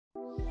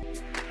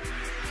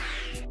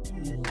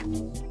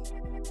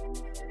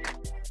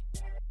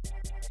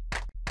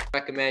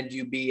Recommend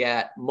you be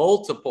at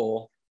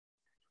multiple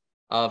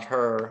of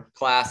her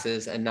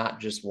classes and not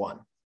just one.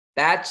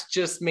 That's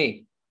just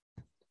me.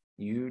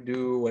 You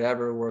do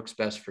whatever works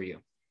best for you.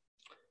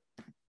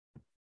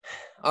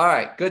 All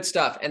right, good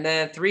stuff. And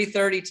then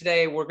 3:30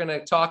 today, we're going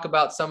to talk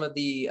about some of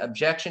the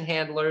objection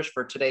handlers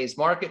for today's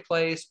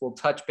marketplace. We'll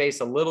touch base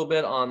a little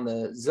bit on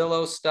the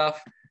Zillow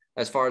stuff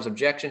as far as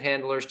objection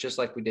handlers, just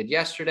like we did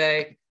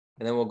yesterday.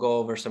 And then we'll go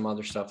over some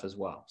other stuff as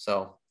well.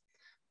 So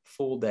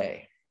full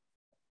day.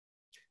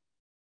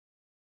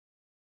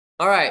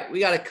 All right, we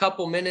got a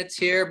couple minutes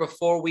here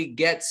before we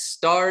get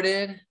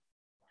started.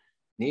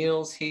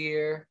 Neil's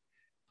here.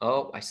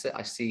 Oh, I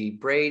see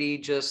Brady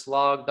just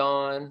logged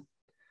on.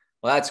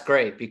 Well, that's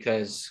great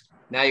because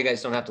now you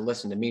guys don't have to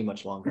listen to me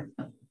much longer.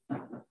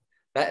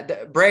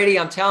 Brady,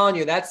 I'm telling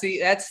you, that's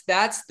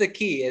the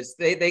key is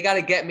they got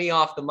to get me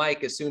off the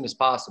mic as soon as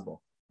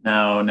possible.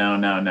 No,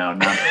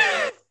 not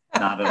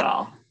at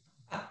all.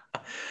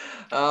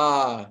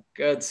 Ah,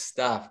 good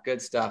stuff.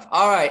 Good stuff.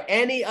 All right.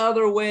 Any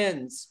other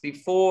wins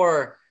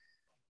before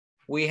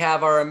we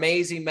have our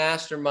amazing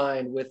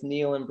mastermind with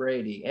Neil and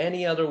Brady?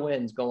 Any other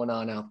wins going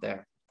on out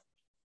there?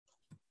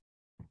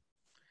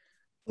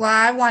 Well,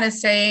 I want to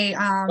say,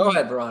 go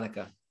ahead,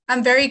 Veronica.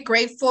 I'm very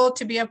grateful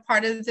to be a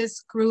part of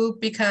this group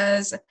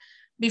because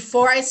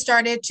before I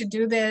started to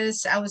do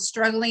this, I was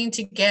struggling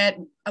to get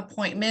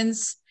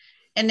appointments.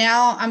 And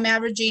now I'm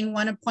averaging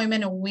 1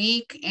 appointment a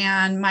week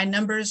and my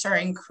numbers are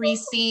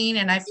increasing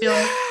and I feel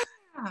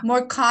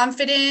more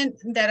confident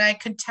that I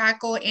could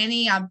tackle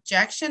any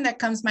objection that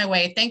comes my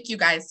way. Thank you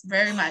guys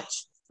very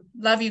much.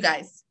 Love you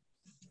guys.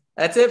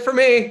 That's it for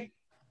me.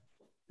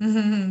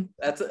 Mm-hmm.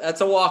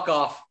 That's a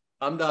walk-off.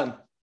 I'm done.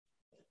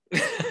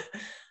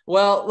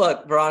 Well,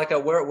 look, Veronica,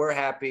 we're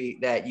happy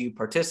that you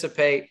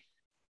participate.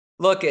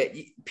 Look at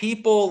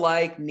people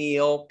like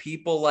Neil,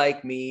 people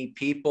like me,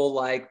 people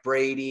like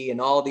Brady, and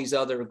all these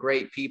other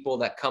great people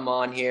that come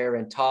on here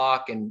and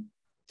talk and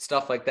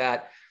stuff like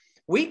that.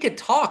 We could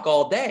talk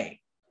all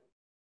day,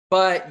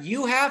 but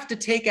you have to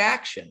take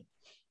action.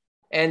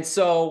 And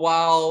so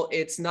while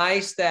it's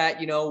nice that,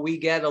 we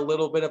get a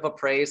little bit of a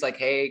praise, like,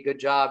 hey, good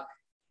job,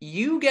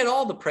 you get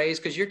all the praise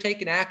because you're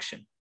taking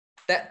action.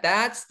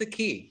 That's the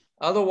key.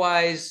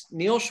 Otherwise,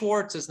 Neil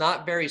Schwartz is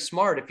not very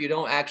smart if you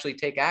don't actually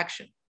take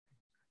action.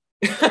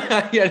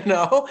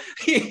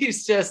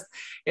 He's just,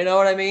 you know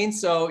what I mean?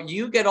 So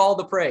you get all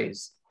the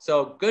praise.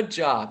 So good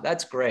job.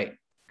 That's great.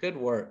 Good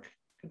work.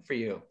 Good for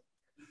you.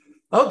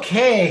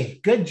 Okay.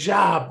 Good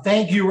job.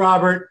 Thank you,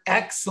 Robert.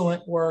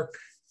 Excellent work.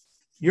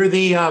 You're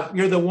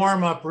the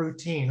warm-up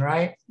routine,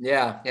 right?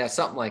 Yeah.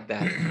 Something like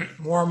that.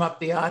 Warm up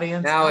the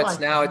audience.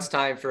 Now it's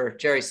time for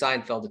Jerry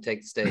Seinfeld to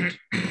take the stage.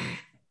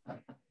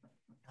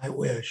 I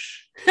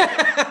wish.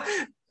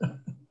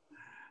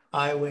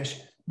 I wish.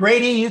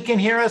 Brady, you can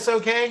hear us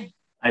okay?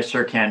 I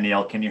sure can,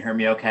 Neil. Can you hear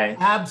me okay?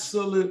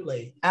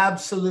 Absolutely.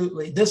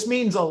 This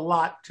means a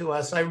lot to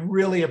us. I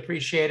really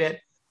appreciate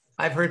it.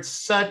 I've heard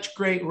such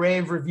great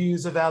rave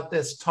reviews about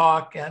this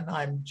talk, and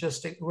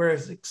we're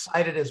as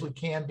excited as we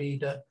can be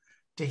to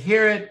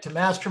hear it, to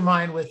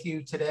mastermind with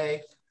you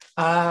today.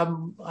 I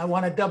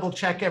want to double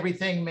check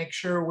everything, make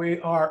sure we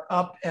are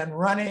up and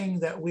running,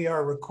 that we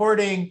are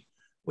recording.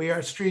 We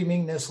are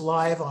streaming this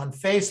live on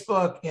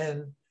Facebook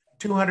in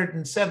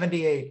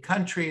 278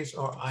 countries,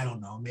 or I don't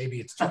know,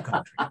 maybe it's 2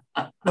 countries.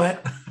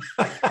 But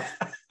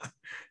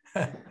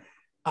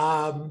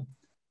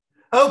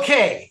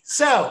okay,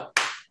 so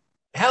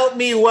help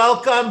me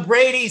welcome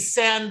Brady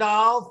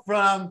Sandahl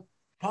from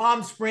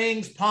Palm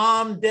Springs,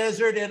 Palm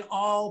Desert, and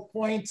all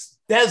points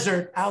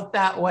desert out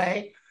that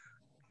way.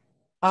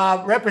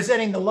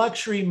 Representing the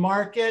luxury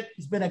market.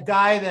 He's been a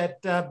guy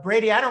that,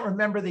 Brady, I don't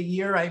remember the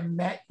year I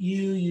met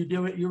you.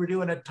 You were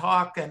doing a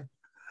talk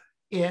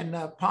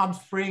in Palm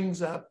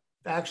Springs,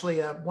 actually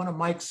one of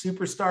Mike's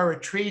superstar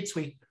retreats.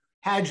 We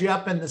had you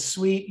up in the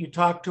suite. You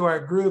talked to our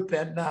group,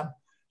 and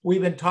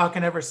we've been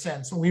talking ever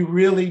since. And we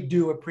really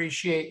do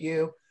appreciate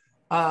you.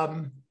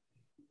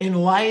 In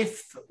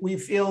life, we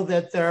feel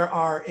that there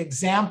are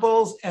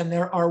examples and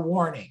there are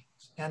warnings.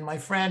 And my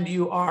friend,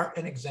 you are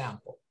an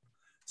example.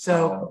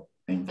 So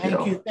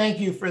thank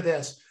you for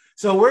this.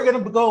 So we're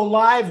going to go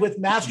live with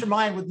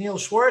Mastermind with Neil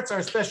Schwartz,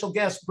 our special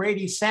guest,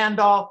 Brady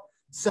Sandahl.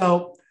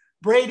 So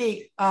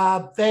Brady,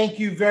 thank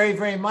you very,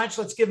 very much.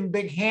 Let's give him a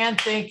big hand.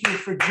 Thank you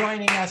for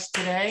joining us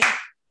today.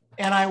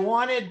 And I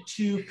wanted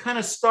to kind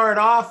of start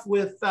off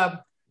with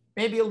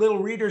maybe a little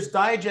Reader's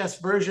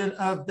Digest version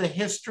of the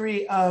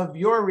history of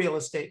your real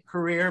estate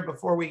career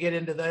before we get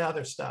into the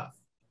other stuff.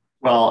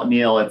 Well,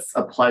 Neil, it's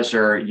a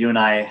pleasure. You and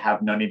I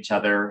have known each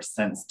other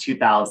since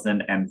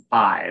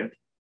 2005.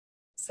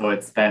 So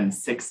it's been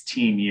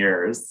 16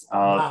 years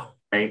of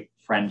great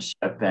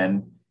friendship.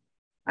 And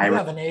I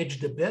haven't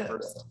aged a bit.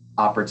 First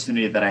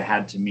opportunity that I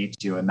had to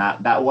meet you, and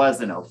that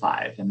was in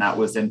 2005, and that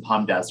was in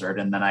Palm Desert.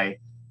 And then I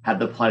had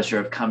the pleasure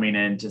of coming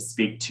in to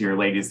speak to your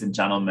ladies and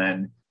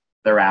gentlemen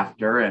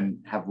thereafter and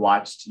have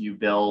watched you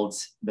build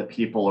the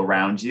people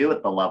around you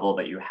at the level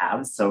that you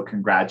have. So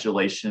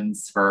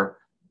congratulations for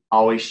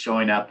always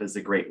showing up as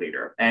a great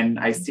leader. And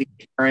I see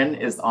Karen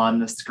is on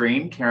the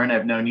screen. Karen,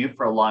 I've known you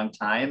for a long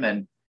time,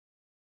 and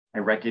I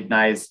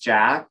recognize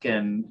Jack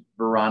and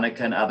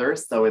Veronica and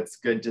others. So it's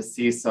good to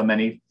see so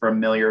many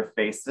familiar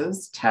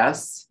faces.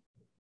 Tess,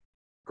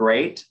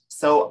 great.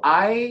 So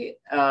I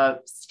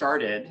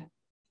started,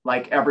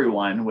 like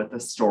everyone, with a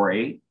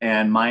story,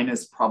 and mine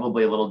is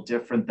probably a little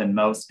different than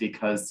most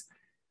because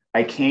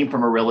I came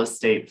from a real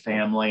estate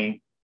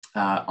family,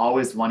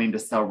 always wanting to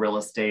sell real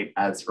estate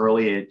as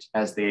early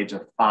as the age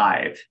of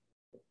 5.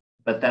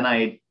 But then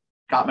I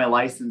got my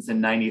license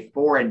in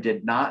 94 and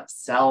did not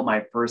sell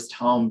my first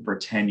home for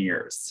 10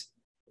 years.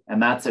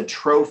 And that's a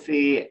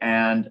trophy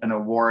and an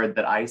award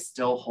that I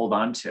still hold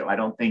on to. I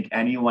don't think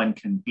anyone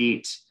can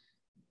beat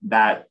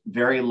that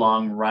very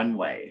long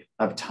runway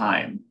of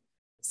time.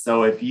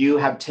 So if you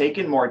have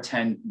taken more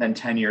than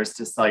 10 years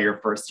to sell your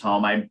first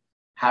home, I'm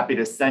happy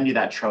to send you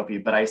that trophy,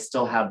 but I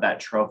still have that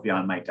trophy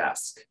on my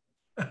desk.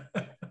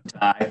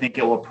 I think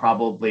it will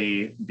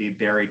probably be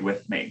buried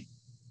with me.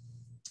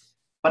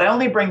 But I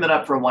only bring that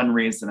up for one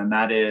reason, and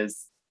that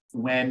is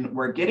when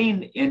we're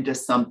getting into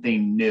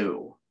something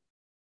new,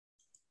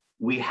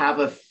 we have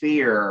a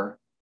fear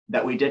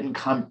that we didn't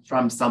come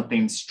from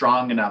something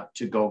strong enough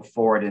to go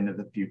forward into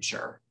the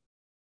future.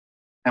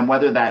 And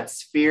whether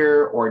that's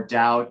fear or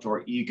doubt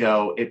or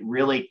ego, it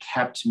really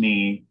kept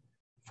me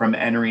from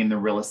entering the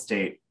real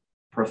estate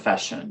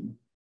profession.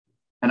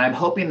 And I'm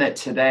hoping that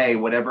today,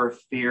 whatever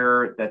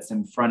fear that's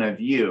in front of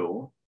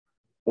you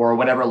or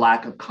whatever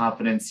lack of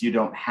confidence you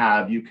don't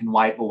have, you can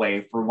wipe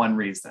away for one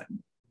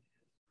reason.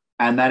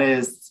 And that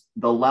is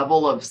the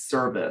level of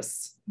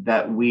service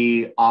that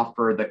we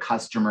offer the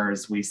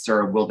customers we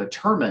serve will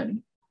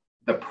determine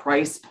the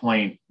price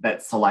point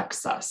that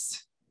selects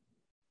us.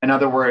 In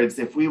other words,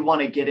 if we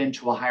want to get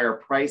into a higher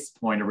price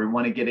point or we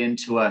want to get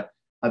into a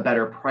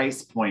better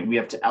price point, we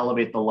have to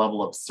elevate the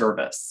level of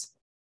service.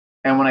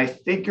 And when I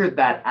figured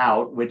that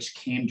out, which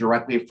came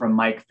directly from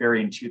Mike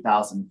Ferry in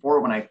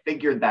 2004, when I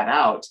figured that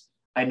out,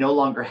 I no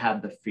longer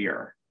had the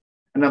fear.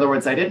 In other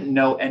words, I didn't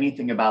know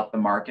anything about the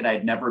market.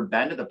 I'd never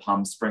been to the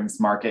Palm Springs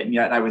market, and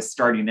yet I was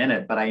starting in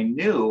it. But I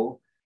knew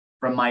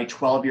from my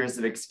 12 years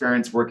of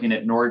experience working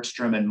at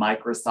Nordstrom and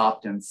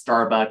Microsoft and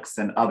Starbucks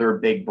and other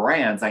big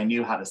brands, I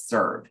knew how to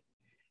serve.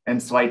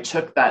 And so I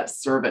took that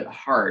servant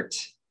heart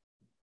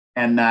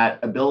and that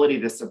ability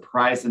to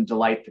surprise and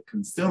delight the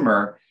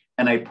consumer,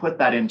 and I put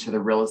that into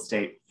the real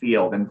estate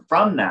field. And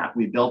from that,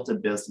 we built a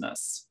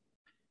business.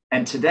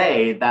 And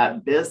today,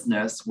 that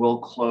business will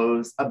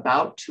close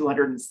about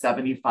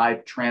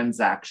 275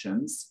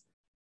 transactions,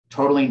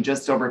 totaling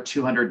just over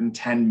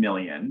 210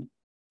 million,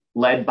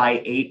 led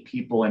by 8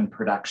 people in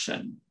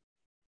production.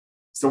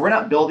 So we're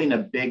not building a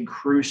big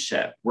cruise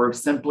ship. We're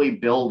simply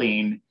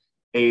building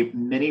a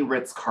mini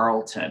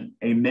Ritz-Carlton,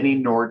 a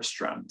mini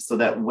Nordstrom, so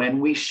that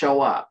when we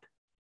show up,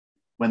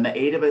 when the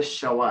 8 of us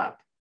show up,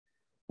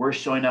 we're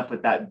showing up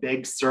with that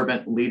big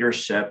servant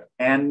leadership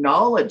and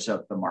knowledge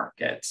of the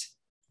market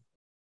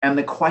and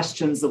the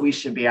questions that we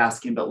should be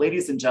asking. But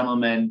ladies and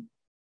gentlemen,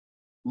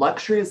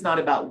 luxury is not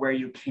about where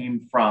you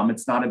came from.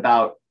 It's not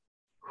about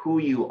who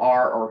you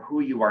are or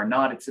who you are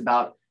not. It's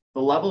about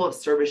the level of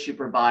service you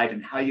provide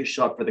and how you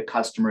show up for the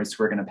customers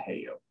who are going to pay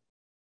you.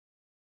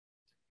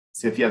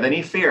 So if you have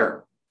any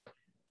fear,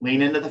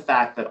 lean into the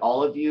fact that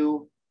all of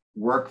you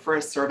work for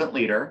a servant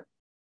leader.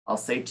 I'll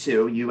say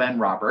 2, you and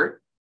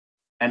Robert,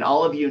 and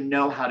all of you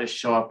know how to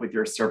show up with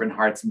your servant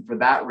hearts. And for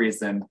that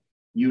reason,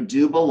 you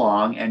do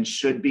belong and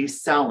should be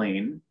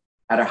selling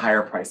at a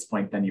higher price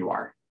point than you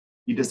are.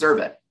 You deserve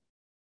it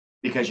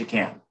because you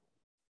can.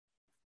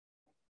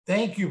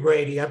 Thank you,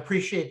 Brady. I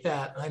appreciate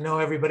that. I know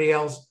everybody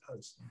else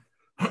does.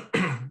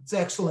 It's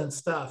excellent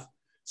stuff.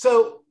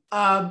 So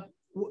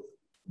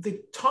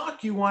the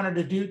talk you wanted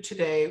to do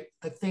today,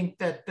 I think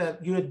that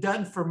you had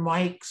done for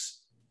Mike's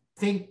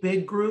Think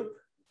Big group.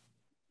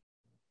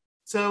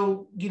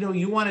 So,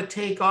 you want to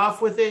take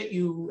off with it.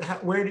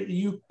 Where do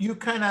you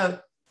kind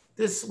of,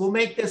 we'll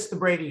make this the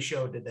Brady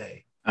show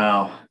today.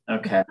 Oh,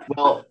 okay.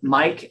 Well,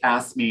 Mike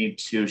asked me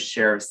to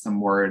share some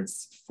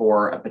words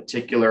for a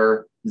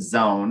particular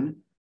zone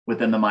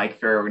within the Mike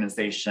Ferry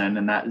organization.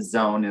 And that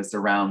zone is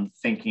around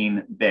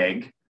thinking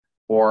big,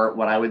 or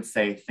what I would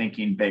say,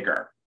 thinking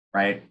bigger,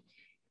 right?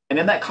 And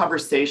in that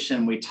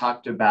conversation, we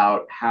talked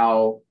about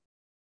how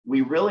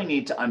we really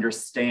need to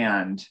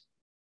understand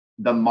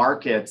the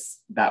markets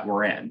that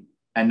we're in.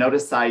 And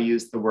notice I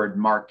use the word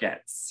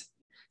markets.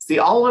 See,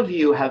 all of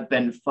you have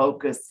been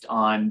focused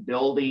on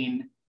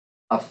building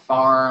a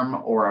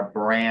farm or a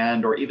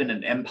brand or even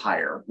an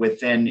empire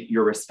within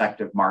your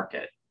respective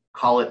market.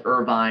 Call it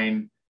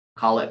Irvine,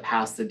 call it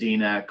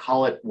Pasadena,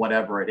 call it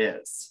whatever it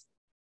is.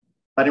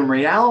 But in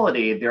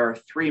reality, there are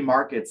 3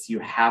 markets you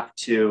have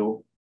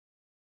to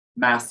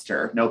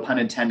master, no pun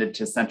intended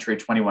to Century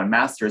 21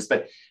 masters,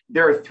 but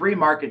there are 3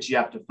 markets you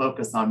have to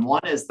focus on.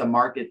 One is the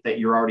market that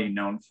you're already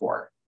known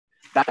for.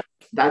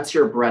 That's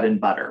your bread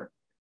and butter.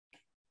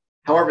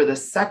 However, the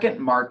second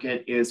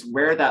market is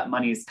where that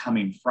money is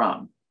coming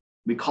from.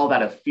 We call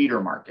that a feeder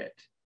market.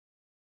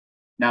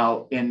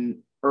 Now, in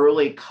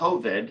early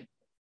COVID,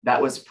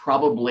 that was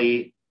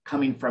probably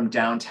coming from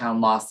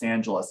downtown Los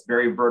Angeles,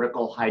 very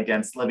vertical, high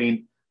dense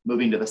living,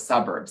 moving to the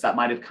suburbs. That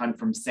might have come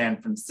from San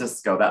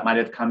Francisco. That might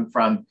have come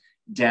from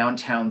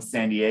downtown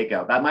San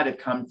Diego. That might have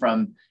come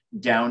from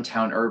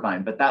downtown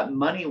Irvine, but that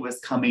money was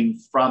coming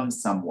from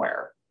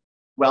somewhere.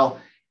 Well,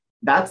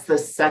 that's the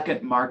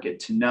second market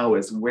to know,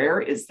 is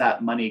where is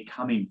that money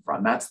coming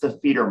from? That's the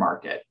feeder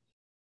market.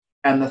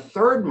 And the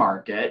third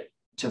market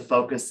to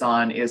focus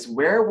on is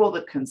where will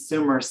the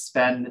consumer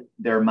spend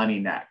their money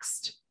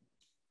next?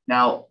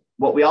 Now,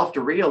 what we have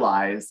to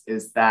realize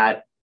is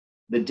that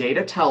the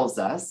data tells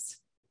us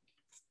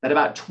that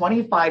about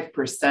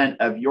 25%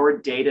 of your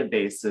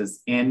databases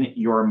in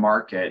your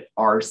market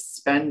are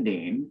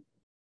spending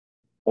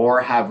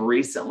or have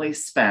recently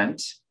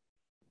spent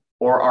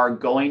or are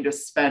going to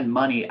spend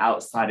money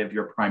outside of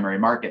your primary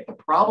market. The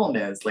problem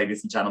is,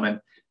 ladies and gentlemen,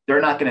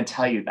 they're not going to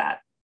tell you that.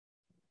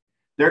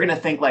 They're going to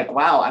think like,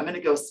 wow, I'm going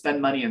to go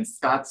spend money in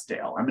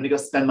Scottsdale. I'm going to go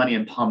spend money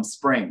in Palm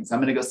Springs. I'm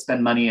going to go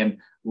spend money in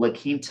La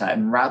Quinta.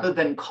 And rather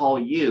than call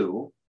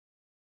you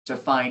to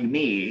find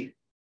me,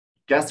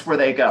 guess where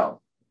they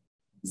go?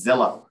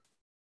 Zillow.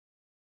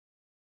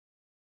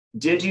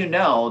 Did you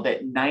know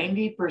that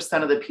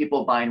 90% of the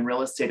people buying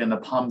real estate in the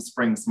Palm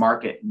Springs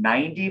market,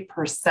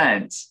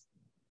 90%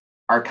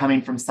 are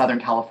coming from Southern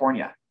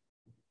California?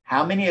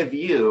 How many of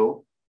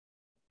you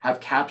have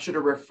captured a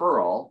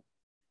referral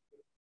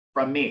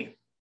from me?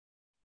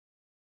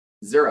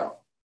 0.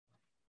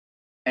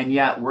 And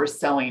yet we're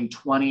selling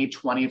 20,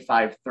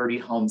 25, 30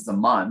 homes a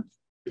month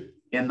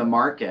in the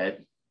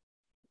market.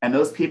 And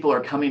those people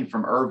are coming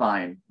from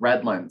Irvine,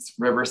 Redlands,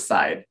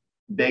 Riverside,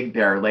 Big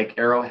Bear, Lake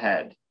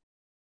Arrowhead,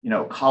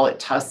 call it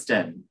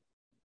Tustin,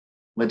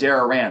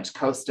 Ladera Ranch,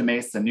 Costa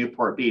Mesa,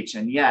 Newport Beach.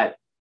 And yet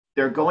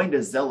they're going to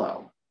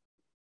Zillow,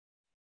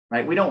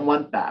 right? We don't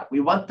want that.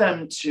 We want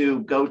them to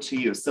go to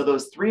you. So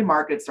those three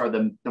markets are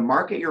the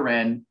market you're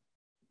in,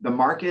 the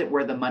market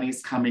where the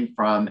money's coming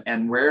from,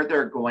 and where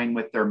they're going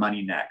with their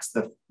money next,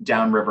 the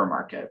downriver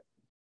market.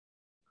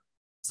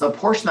 So a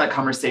portion of that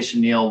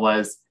conversation, Neil,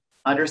 was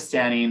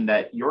understanding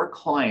that your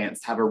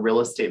clients have a real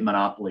estate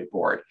monopoly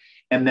board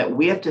and that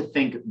we have to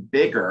think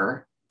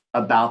bigger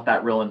about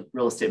that real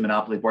estate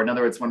monopoly board. In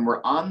other words, when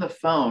we're on the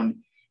phone,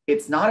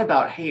 it's not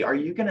about, hey, are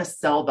you going to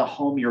sell the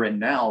home you're in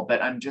now?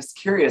 But I'm just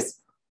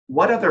curious,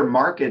 what other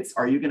markets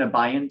are you going to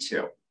buy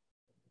into?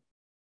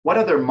 What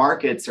other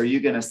markets are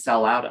you going to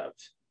sell out of?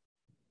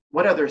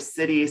 What other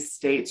cities,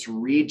 states,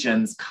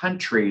 regions,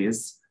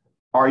 countries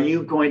are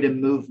you going to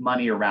move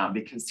money around?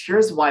 Because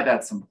here's why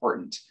that's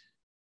important.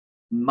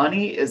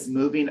 Money is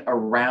moving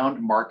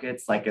around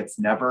markets like it's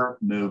never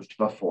moved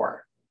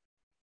before.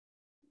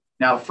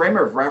 Now, frame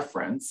of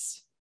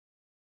reference,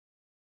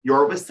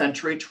 you're with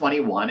Century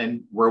 21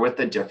 and we're with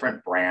a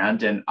different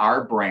brand, and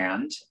our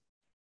brand,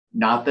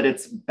 not that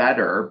it's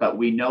better, but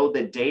we know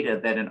the data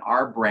that in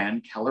our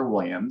brand, Keller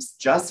Williams,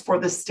 just for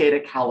the state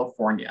of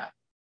California,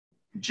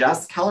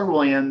 just Keller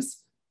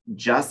Williams,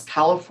 just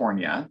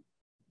California,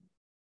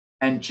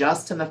 and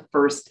just in the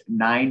first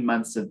 9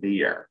 months of the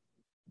year,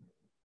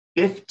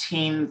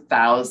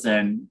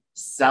 15,000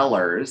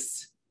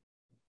 sellers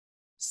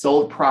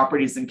sold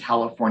properties in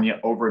California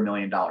over $1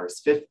 million,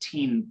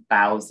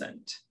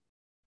 15,000,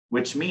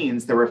 which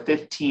means there were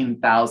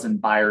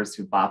 15,000 buyers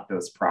who bought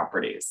those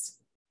properties,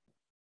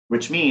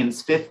 which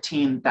means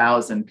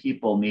 15,000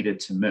 people needed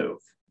to move.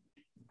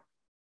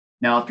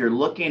 Now, if you're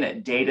looking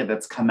at data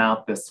that's come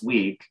out this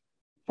week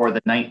for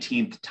the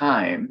 19th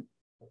time,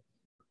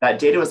 that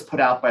data was put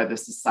out by the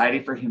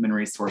Society for Human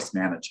Resource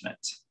Management.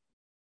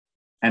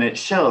 And it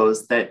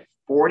shows that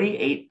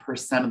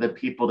 48% of the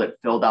people that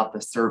filled out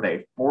the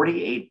survey,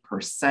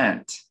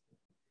 48%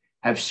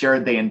 have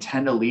shared they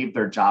intend to leave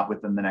their job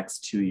within the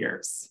next 2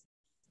 years.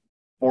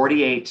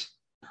 48%,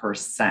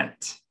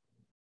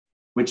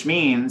 which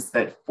means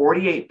that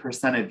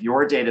 48% of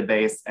your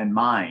database and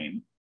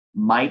mine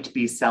might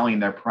be selling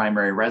their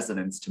primary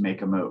residence to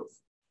make a move.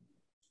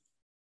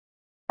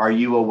 Are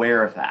you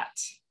aware of that?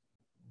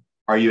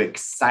 Are you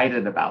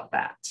excited about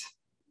that?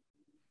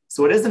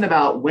 So it isn't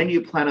about when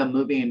you plan on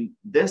moving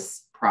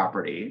this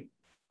property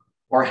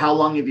or how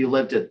long have you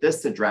lived at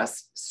this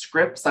address.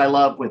 Scripts I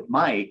love with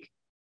Mike,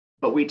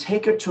 but we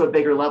take it to a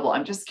bigger level.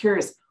 I'm just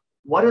curious,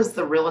 what does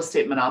the real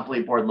estate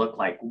monopoly board look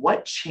like?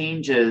 What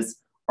changes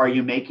are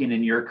you making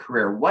in your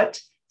career? What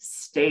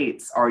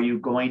states are you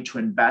going to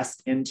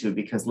invest into?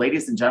 Because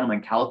ladies and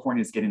gentlemen,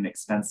 California is getting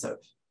expensive.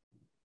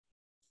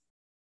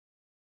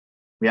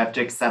 We have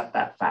to accept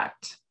that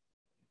fact.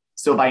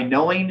 So by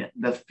knowing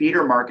the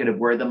feeder market of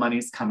where the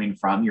money's coming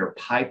from, your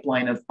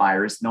pipeline of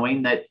buyers,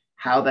 knowing that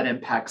how that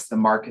impacts the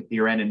market that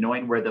you're in and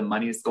knowing where the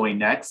money is going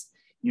next,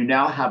 you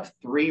now have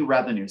 3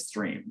 revenue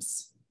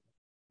streams.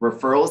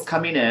 Referrals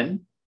coming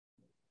in,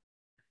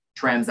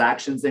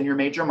 transactions in your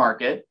major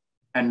market,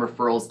 and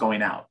referrals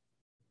going out.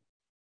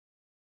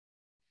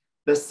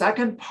 The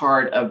second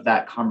part of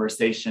that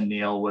conversation,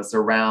 Neil, was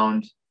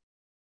around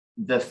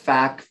the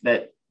fact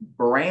that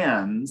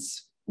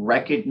brands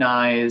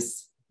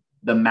recognize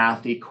the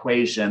math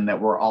equation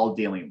that we're all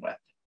dealing with.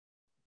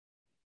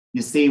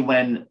 You see,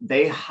 when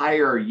they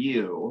hire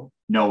you,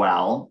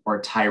 Noelle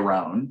or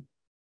Tyrone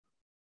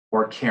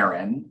or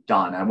Karen,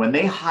 Donna, when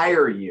they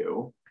hire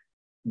you,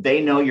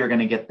 they know you're going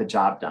to get the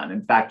job done.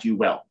 In fact, you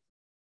will.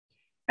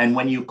 And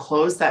when you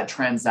close that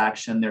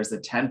transaction, there's a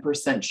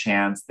 10%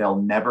 chance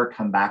they'll never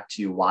come back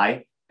to you.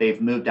 Why? They've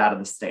moved out of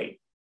the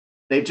state.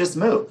 They've just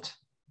moved.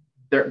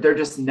 They're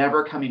just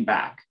never coming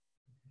back.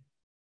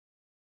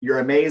 You're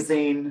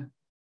amazing.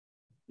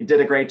 You did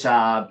a great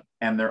job.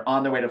 And they're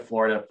on their way to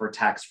Florida for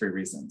tax-free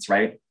reasons,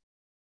 right?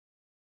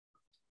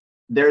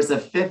 There's a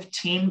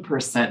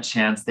 15%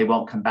 chance they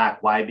won't come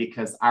back. Why?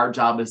 Because our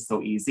job is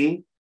so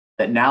easy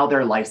that now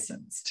they're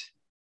licensed,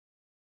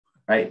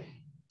 right?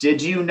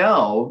 Did you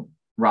know,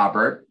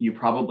 Robert, you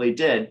probably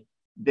did,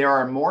 there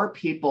are more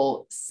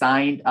people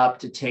signed up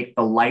to take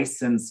the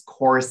license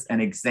course and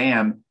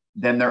exam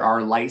than there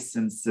are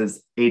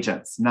licenses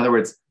agents. In other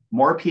words,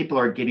 more people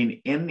are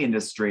getting in the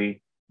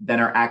industry than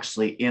are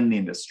actually in the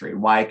industry.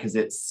 Why? Because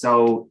it's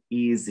so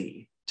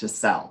easy to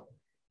sell.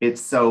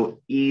 It's so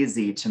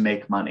easy to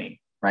make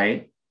money,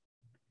 right?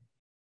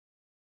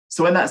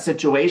 So in that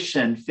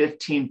situation,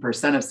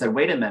 15% have said,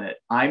 wait a minute,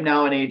 I'm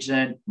now an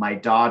agent, my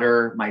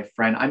daughter, my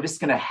friend, I'm just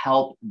going to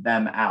help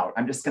them out.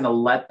 I'm just going to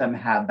let them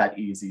have that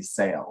easy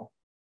sale.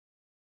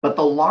 But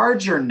the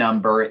larger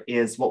number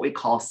is what we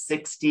call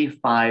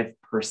 65%.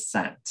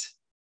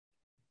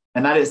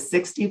 And that is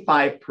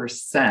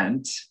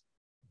 65%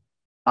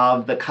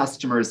 of the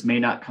customers may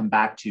not come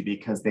back to you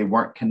because they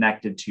weren't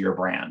connected to your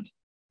brand.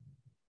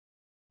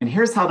 And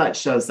here's how that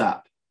shows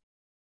up.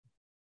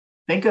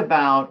 Think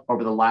about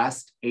over the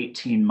last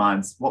 18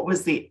 months, what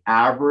was the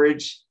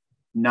average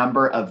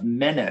number of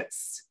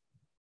minutes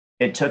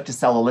it took to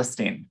sell a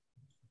listing?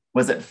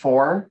 Was it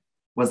 4?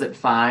 Was it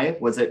 5?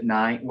 Was it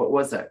 9? What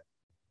was it?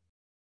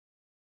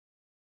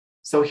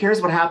 So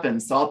here's what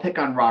happens. So I'll pick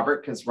on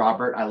Robert because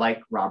Robert, I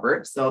like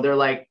Robert. So they're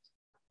like,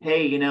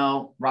 hey, you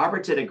know,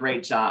 Robert did a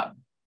great job.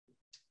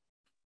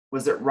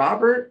 Was it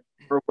Robert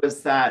or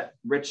was that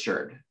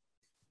Richard?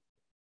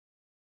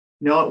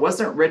 No, it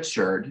wasn't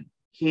Richard.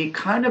 He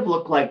kind of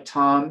looked like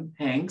Tom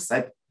Hanks,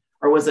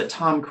 or was it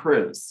Tom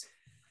Cruise?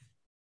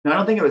 No, I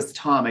don't think it was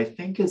Tom. I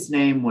think his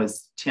name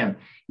was Tim.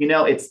 You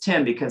know, it's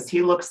Tim because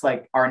he looks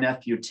like our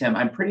nephew, Tim.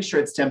 I'm pretty sure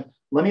it's Tim.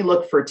 Let me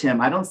look for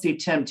Tim. I don't see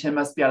Tim. Tim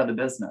must be out of the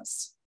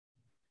business.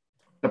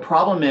 The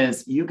problem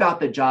is you got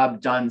the job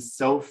done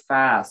so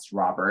fast,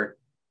 Robert.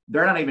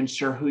 They're not even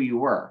sure who you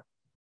were.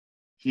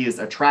 He is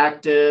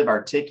attractive,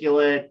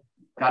 articulate,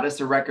 got us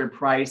a record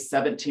price,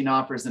 17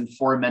 offers in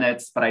 4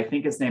 minutes, but I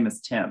think his name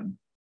is Tim.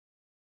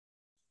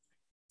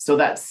 So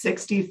that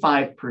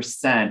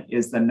 65%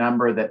 is the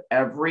number that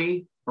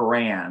every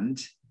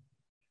brand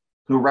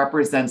who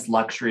represents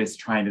luxury is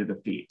trying to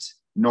defeat.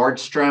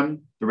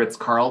 Nordstrom, the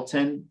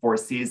Ritz-Carlton, Four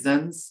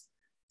Seasons,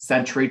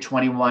 Century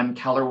 21,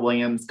 Keller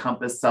Williams,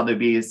 Compass,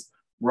 Sotheby's,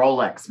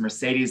 Rolex,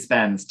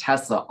 Mercedes-Benz,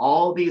 Tesla,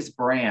 all these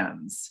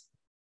brands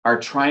are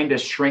trying to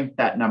shrink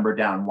that number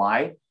down.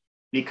 Why?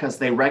 Because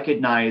they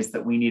recognize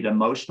that we need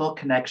emotional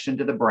connection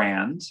to the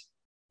brand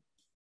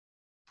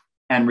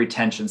and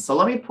retention. So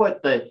let me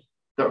put the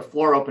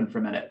floor open for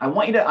a minute. I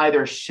want you to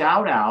either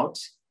shout out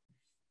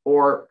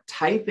or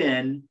type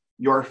in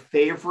your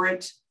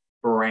favorite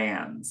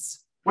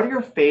brands. What are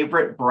your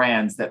favorite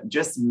brands that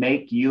just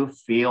make you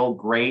feel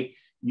great?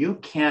 You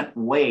can't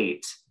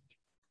wait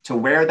to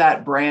wear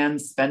that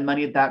brand, spend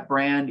money at that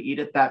brand, eat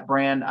at that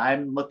brand.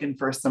 I'm looking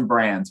for some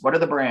brands. What are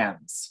the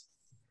brands?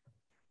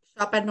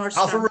 Shop at Nordstrom.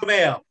 Alfa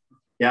Romeo.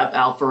 Yep,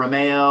 Alfa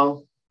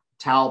Romeo,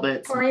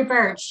 Talbot, Tory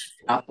Burch,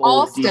 Apple,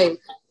 Allstate.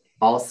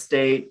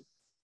 Allstate,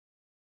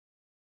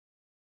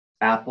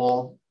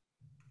 Apple.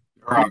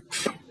 Can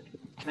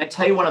I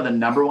tell you one of the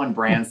number one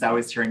brands I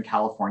always hear in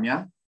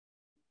California?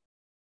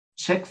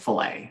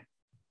 Chick-fil-A.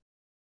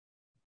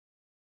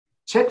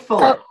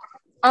 Chick-fil-A.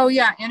 Oh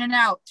yeah,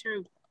 In-N-Out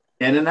too.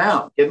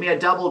 In-N-Out. Give me a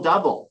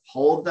double-double.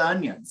 Hold the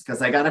onions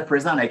because I got to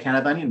present. I can't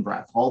have onion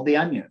breath. Hold the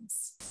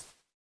onions.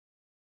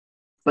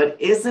 But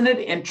isn't it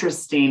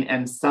interesting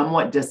and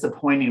somewhat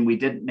disappointing we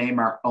didn't name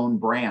our own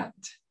brand?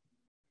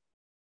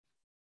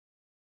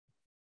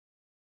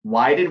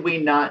 Why did we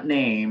not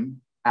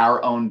name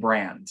our own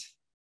brand?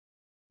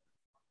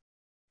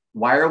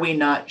 Why are we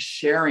not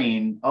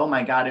sharing, oh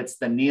my God, it's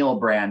the Neil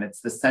brand,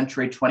 it's the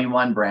Century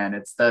 21 brand,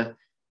 it's the,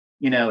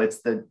 you know,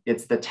 it's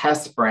the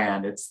Tess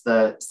brand, it's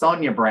the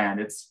Sonia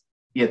brand,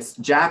 it's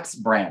Jack's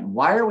brand.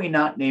 Why are we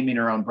not naming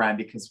our own brand?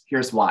 Because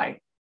here's why.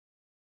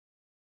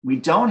 We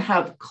don't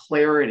have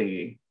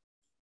clarity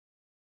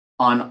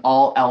on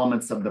all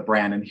elements of the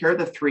brand. And here are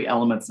the 3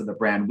 elements of the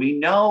brand. We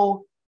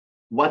know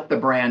what the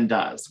brand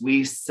does.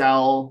 We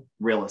sell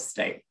real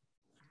estate.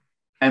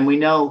 And we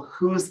know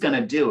who's going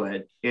to do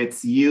it.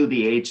 It's you,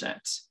 the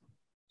agent.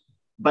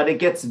 But it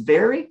gets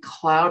very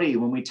cloudy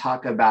when we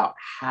talk about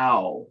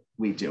how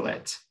we do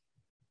it.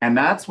 And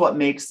that's what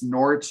makes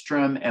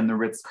Nordstrom and the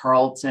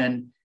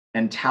Ritz-Carlton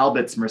and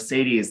Talbot's,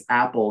 Mercedes,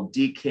 Apple,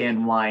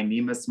 DKNY,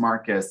 Neiman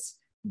Marcus.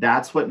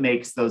 That's what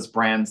makes those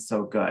brands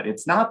so good.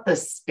 It's not the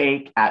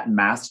steak at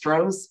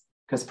Mastro's,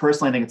 because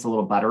personally I think it's a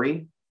little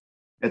buttery.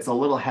 It's a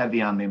little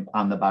heavy on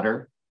the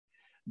butter,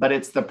 but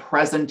it's the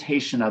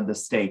presentation of the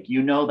steak.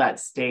 You know that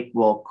steak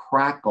will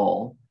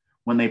crackle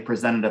when they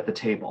present it at the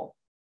table.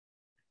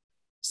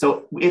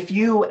 So if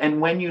you and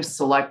when you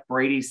select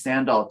Brady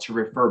Sandahl to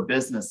refer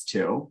business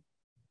to,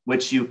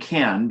 which you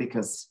can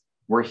because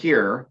we're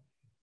here,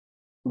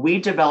 we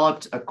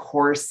developed a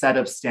core set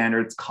of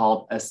standards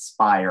called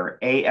Aspire,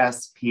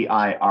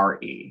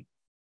 ASPIRE.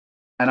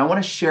 And I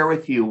want to share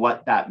with you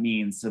what that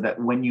means so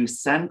that when you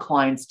send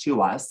clients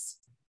to us,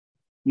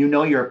 you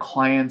know your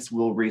clients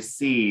will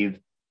receive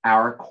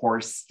our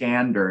core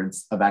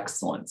standards of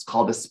excellence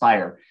called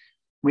Aspire.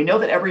 We know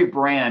that every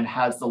brand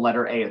has the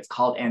letter A. It's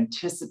called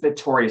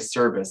anticipatory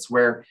service,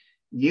 where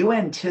you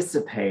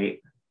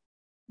anticipate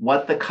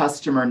what the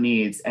customer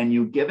needs and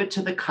you give it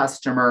to the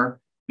customer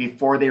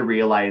before they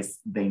realize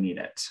they need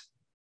it.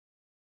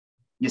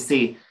 You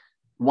see,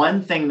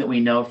 one thing that we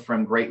know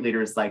from great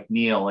leaders like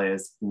Neil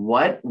is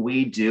what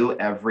we do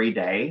every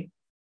day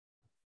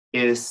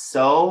is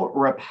so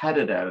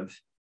repetitive,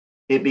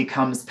 it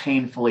becomes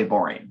painfully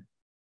boring.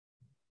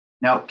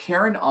 Now,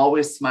 Karen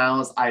always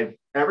smiles.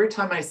 Every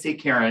time I see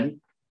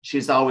Karen,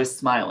 she's always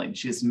smiling.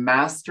 She's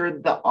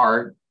mastered the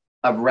art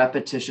of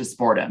repetitious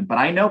boredom. But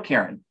I know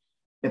Karen.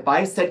 If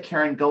I said,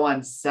 Karen, go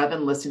on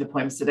 7 listening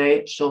appointments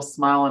today, she'll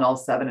smile on all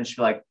 7 and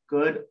she'll be like,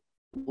 good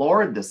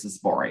Lord, this is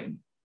boring.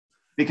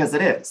 Because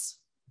it is.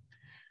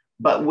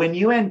 But when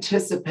you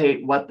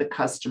anticipate what the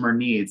customer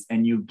needs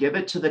and you give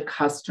it to the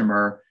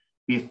customer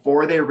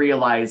before they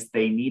realize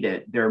they need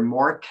it, they're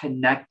more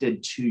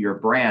connected to your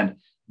brand.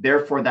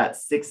 Therefore, that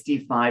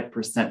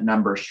 65%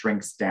 number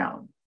shrinks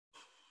down.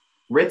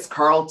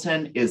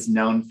 Ritz-Carlton is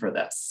known for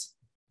this.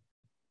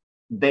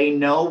 They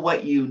know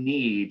what you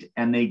need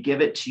and they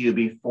give it to you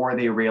before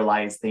they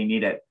realize they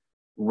need it.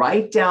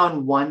 Write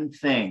down one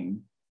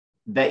thing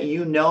that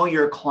you know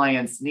your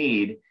clients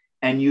need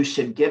and you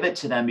should give it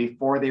to them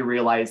before they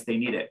realize they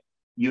need it.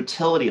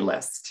 Utility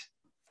list,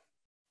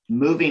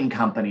 moving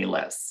company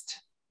list.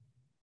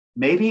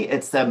 Maybe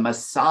it's a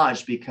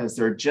massage because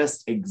they're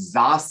just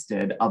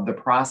exhausted of the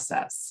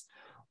process.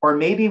 Or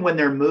maybe when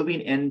they're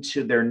moving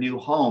into their new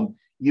home,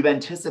 you've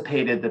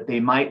anticipated that they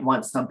might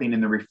want something in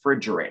the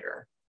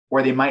refrigerator,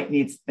 or they might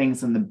need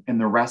things in the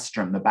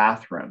restroom, the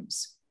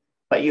bathrooms.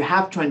 But you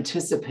have to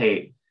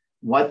anticipate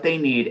what they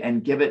need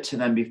and give it to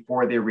them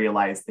before they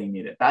realize they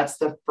need it. That's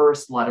the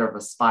first letter of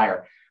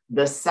Aspire.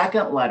 The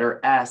second letter,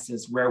 S,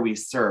 is where we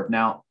serve.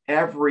 Now,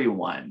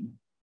 everyone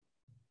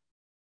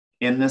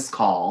in this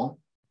call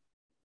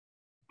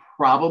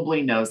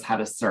probably knows how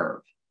to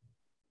serve.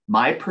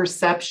 My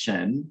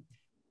perception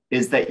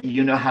is that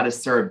you know how to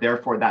serve,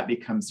 therefore that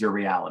becomes your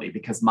reality,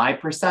 because my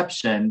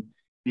perception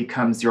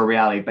becomes your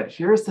reality. But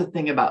here's the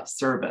thing about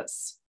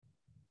service.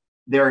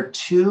 There are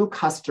 2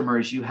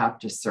 customers you have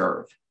to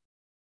serve: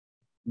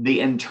 the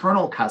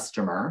internal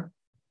customer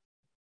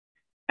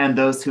and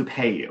those who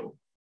pay you.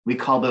 We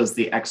call those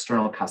the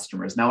external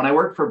customers. Now, when I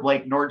worked for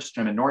Blake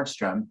Nordstrom and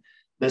Nordstrom,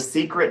 the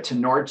secret to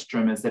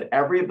Nordstrom is that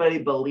everybody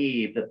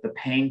believed that the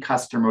paying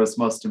customer was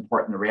most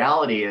important. The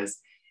reality is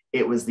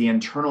it was the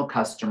internal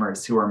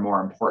customers who are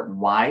more important.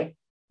 Why?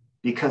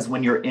 Because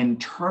when your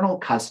internal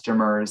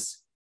customers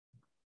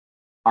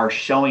are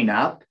showing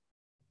up,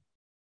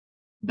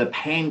 the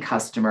paying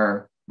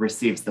customer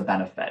receives the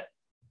benefit.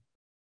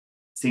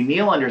 See,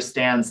 Neil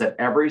understands that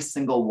every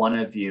single one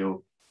of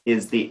you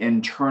is the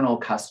internal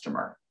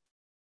customer.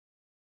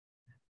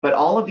 But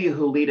all of you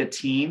who lead a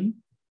team,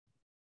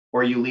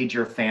 or you lead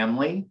your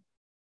family,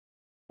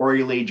 or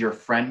you lead your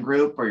friend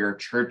group, or your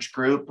church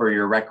group, or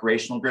your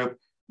recreational group,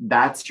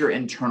 that's your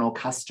internal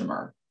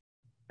customer.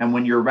 And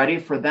when you're ready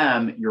for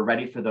them, you're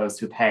ready for those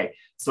who pay.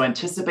 So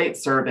anticipate,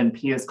 serve, and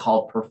P is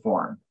called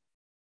perform.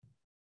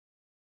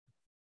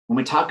 When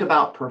we talk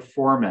about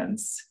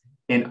performance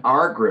in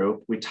our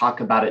group, we talk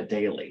about it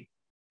daily.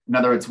 In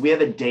other words, we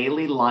have a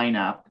daily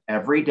lineup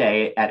every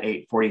day at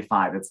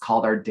 8:45. It's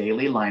called our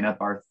daily lineup,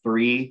 our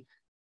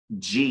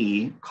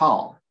 3G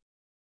call.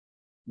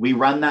 We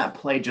run that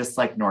play just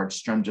like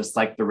Nordstrom, just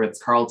like the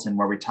Ritz-Carlton,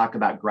 where we talk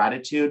about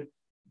gratitude,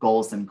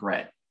 goals, and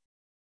grit.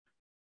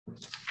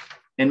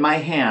 In my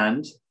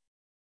hand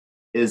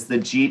is the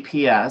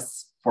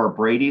GPS for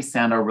Brady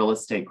Sandahl Real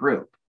Estate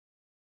Group,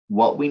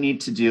 what we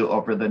need to do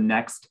over the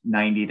next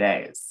 90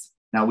 days.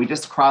 Now, we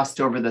just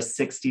crossed over the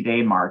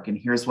 60-day mark, and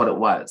here's what it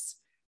was.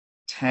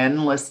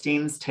 10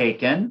 listings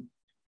taken,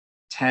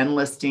 10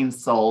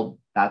 listings sold,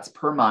 that's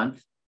per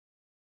month.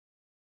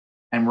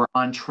 And we're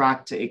on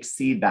track to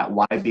exceed that.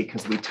 Why?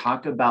 Because we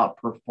talk about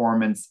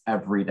performance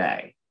every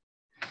day.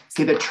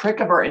 See, the trick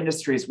of our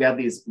industry is we have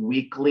these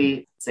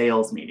weekly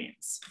sales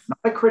meetings. Not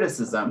a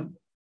criticism,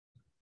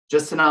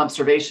 just an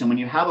observation. When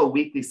you have a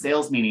weekly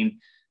sales meeting,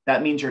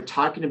 that means you're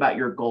talking about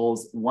your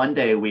goals 1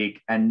 day a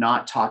week and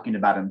not talking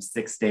about them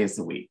 6 days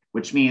a week,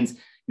 which means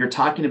you're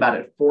talking about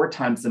it 4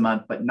 times a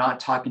month, but not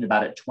talking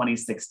about it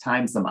 26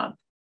 times a month.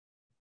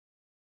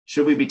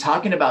 Should we be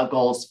talking about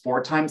goals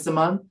 4 times a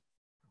month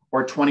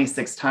or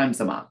 26 times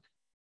a month?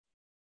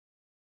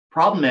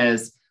 Problem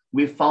is,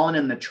 we've fallen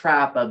in the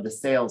trap of the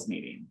sales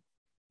meeting.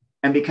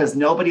 And because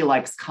nobody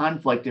likes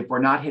conflict, if we're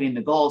not hitting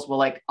the goals, we're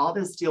like, I'll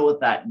just deal with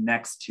that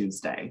next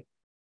Tuesday.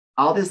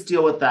 I'll just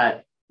deal with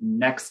that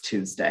next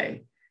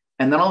Tuesday.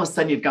 And then all of a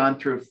sudden you've gone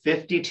through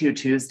 52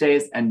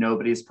 Tuesdays and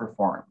nobody's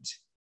performed.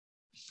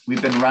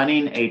 We've been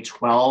running a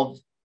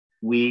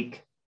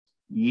 12-week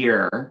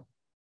year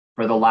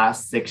for the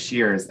last 6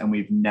 years, and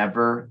we've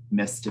never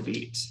missed a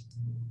beat.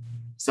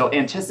 So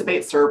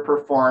anticipate, serve,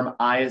 perform.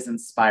 I is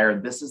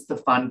inspired. This is the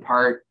fun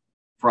part.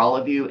 For all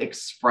of you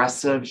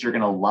expressives, you're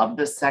going to love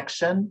this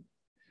section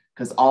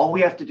because all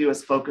we have to do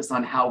is focus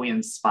on how we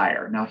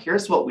inspire. Now,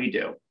 here's what we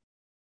do.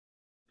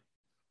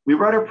 We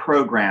wrote a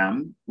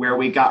program where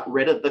we got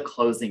rid of the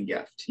closing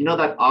gift. You know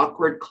that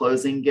awkward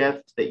closing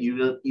gift that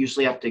you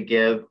usually have to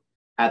give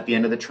at the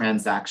end of the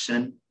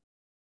transaction,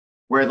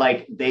 where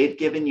like they've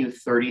given you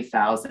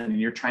 $30,000 and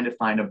you're trying to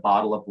find a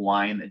bottle of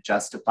wine that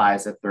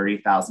justifies a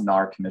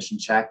 $30,000 commission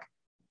check.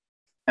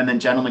 And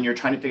then gentlemen, you're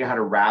trying to figure out how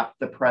to wrap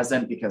the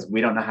present because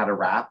we don't know how to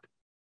wrap.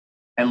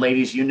 And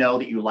ladies, you know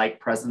that you like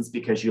presents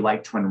because you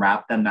like to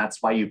unwrap them.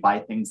 That's why you buy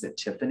things at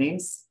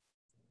Tiffany's.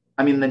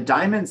 I mean, the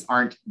diamonds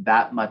aren't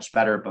that much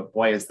better, but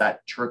boy, is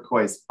that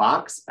turquoise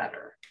box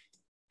better.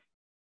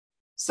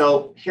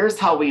 So here's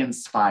how we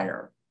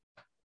inspire.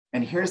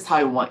 And here's how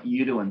I want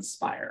you to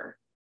inspire.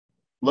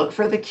 Look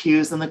for the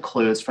cues and the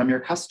clues from your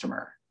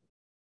customer.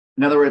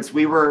 In other words,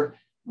 we were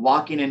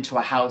walking into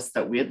a house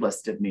that we had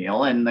listed,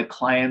 Neil, and the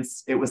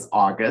clients, it was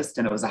August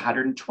and it was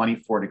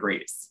 124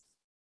 degrees.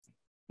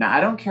 Now, I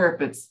don't care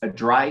if it's a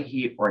dry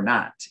heat or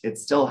not,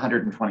 it's still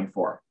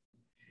 124.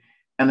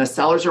 And the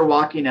sellers are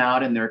walking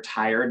out and they're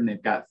tired and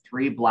they've got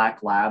 3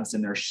 black labs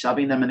and they're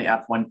shoving them in the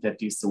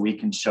F-150 so we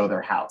can show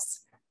their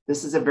house.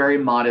 This is a very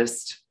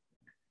modest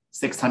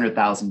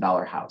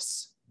 $600,000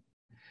 house.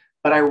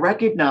 But I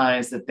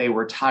recognized that they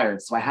were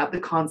tired. So I had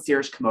the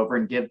concierge come over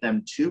and give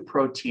them 2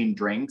 protein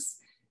drinks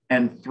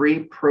and 3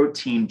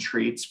 protein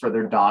treats for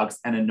their dogs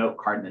and a note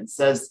card. And it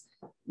says,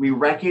 we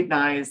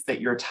recognize that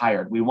you're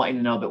tired. We want you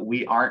to know that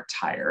we aren't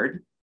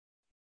tired.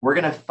 We're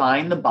going to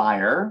find the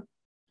buyer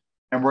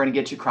and we're going to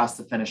get you across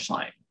the finish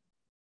line.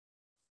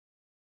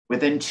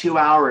 Within 2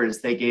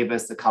 hours, they gave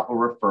us a couple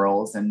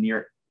referrals, and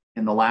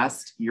in the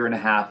last year and a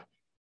half,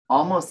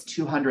 almost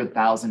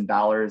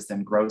 $200,000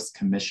 in gross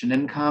commission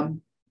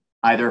income,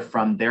 either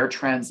from their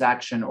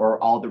transaction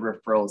or all the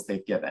referrals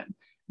they've given.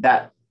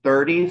 That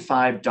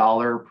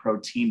 $35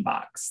 protein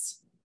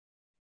box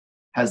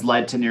has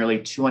led to nearly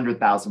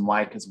 $200,000.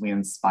 Why? Because we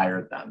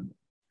inspired them.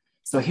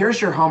 So here's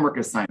your homework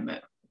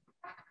assignment.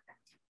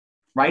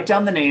 Write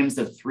down the names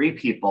of 3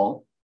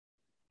 people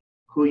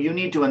who you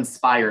need to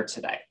inspire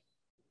today.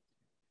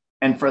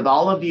 And for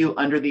all of you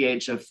under the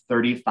age of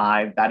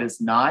 35, that is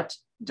not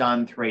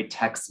done through a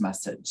text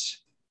message.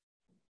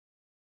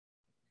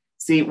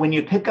 See, when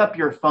you pick up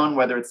your phone,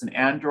 whether it's an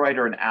Android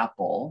or an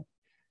Apple,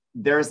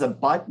 there's a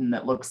button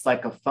that looks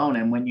like a phone.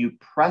 And when you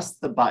press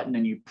the button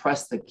and you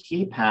press the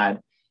keypad,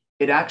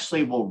 it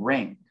actually will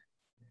ring.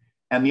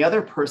 And the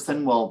other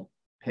person will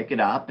pick it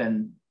up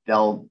and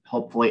they'll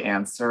hopefully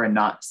answer and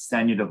not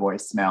send you to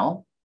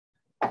voicemail.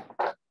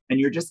 And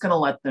you're just going to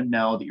let them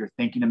know that you're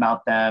thinking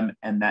about them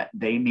and that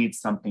they need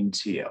something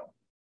to you.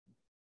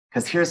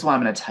 Because here's why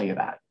I'm going to tell you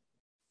that.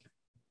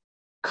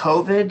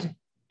 COVID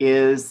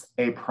is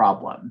a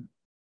problem.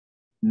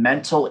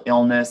 Mental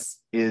illness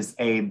is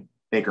a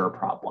bigger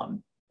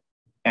problem.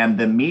 And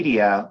the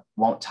media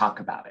won't talk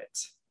about it.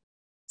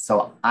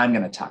 So I'm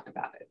going to talk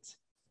about it.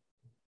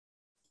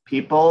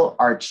 People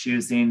are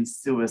choosing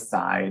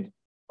suicide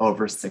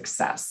over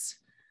success.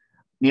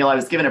 Neil, I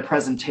was given a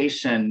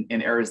presentation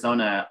in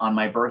Arizona on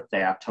my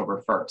birthday,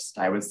 October 1st.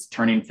 I was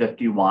turning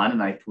 51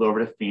 and I flew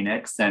over to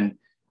Phoenix and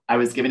I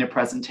was giving a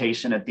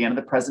presentation. At the end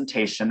of the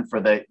presentation for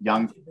the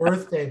young... Happy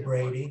birthday,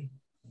 Brady.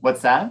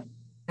 What's that?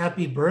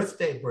 Happy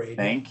birthday, Brady.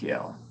 Thank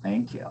you.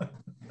 Thank you.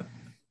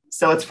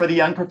 So it's for the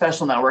Young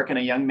Professional Network, and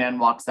a young man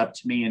walks up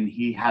to me and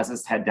he has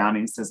his head down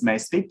and he says, "May I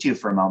speak to you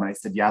for a moment?" I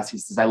said, "Yes." He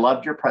says, "I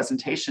loved your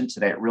presentation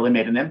today. It really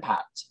made an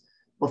impact."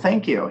 Well,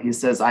 thank you. He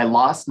says, "I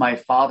lost my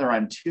father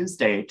on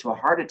Tuesday to a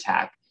heart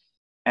attack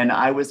and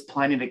I was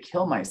planning to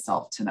kill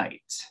myself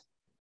tonight.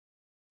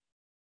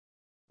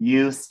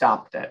 You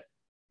stopped it."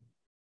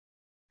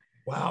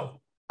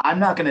 Wow. I'm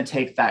not going to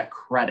take that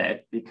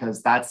credit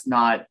because that's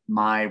not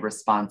my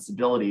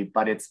responsibility,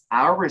 but it's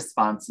our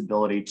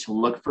responsibility to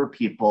look for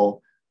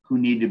people who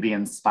need to be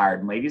inspired.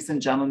 And ladies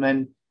and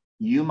gentlemen,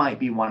 you might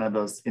be one of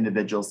those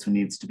individuals who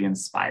needs to be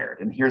inspired.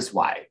 And here's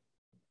why.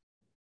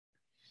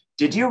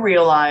 Did you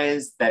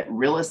realize that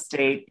real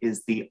estate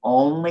is the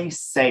only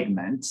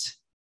segment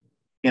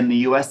in the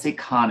US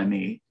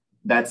economy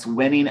that's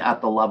winning at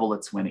the level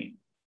it's winning?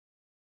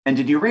 And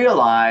did you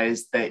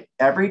realize that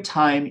every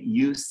time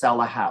you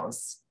sell a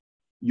house,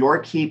 you're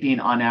keeping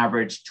on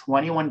average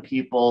 21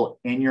 people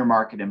in your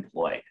market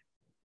employed?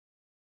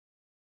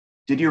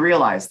 Did you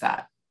realize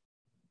that?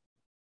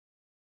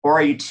 Or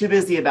are you too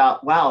busy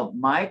about, wow,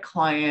 my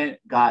client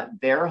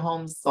got their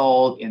home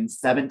sold in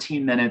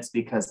 17 minutes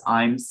because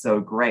I'm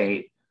so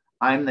great.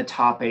 I'm the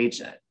top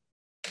agent.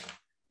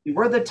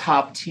 We're the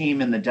top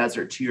team in the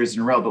desert 2 years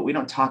in a row, but we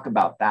don't talk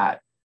about that.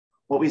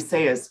 What we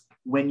say is,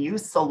 when you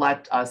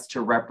select us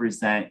to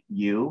represent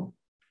you,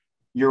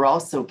 you're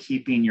also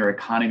keeping your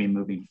economy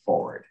moving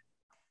forward.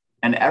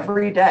 And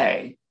every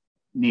day,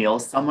 Neil,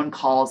 someone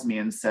calls me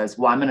and says,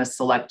 well, I'm going to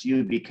select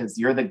you because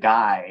you're the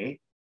guy,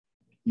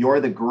 you're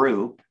the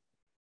group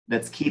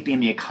that's keeping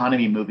the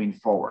economy moving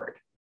forward.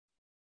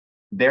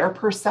 Their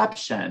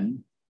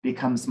perception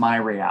becomes my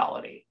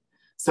reality.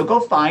 So go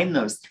find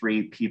those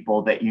 3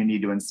 people that you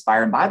need to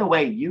inspire. And by the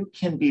way, you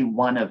can be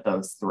one of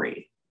those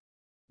 3.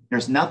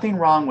 There's nothing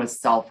wrong with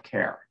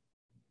self-care.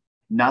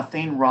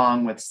 Nothing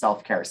wrong with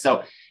self-care.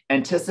 So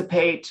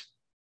anticipate,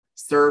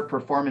 serve,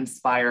 perform,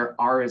 inspire.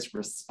 R is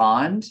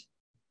respond.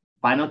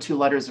 Final 2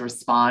 letters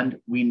respond.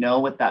 We know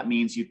what that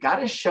means. You've got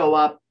to show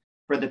up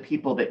for the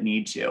people that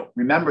need you.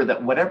 Remember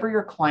that whatever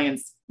your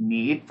clients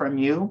need from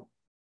you,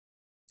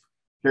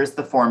 here's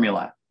the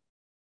formula.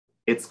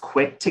 It's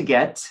quick to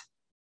get,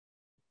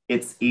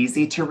 it's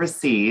easy to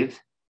receive,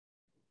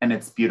 and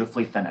it's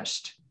beautifully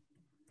finished.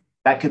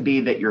 That could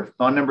be that your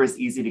phone number is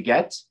easy to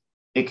get.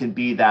 It could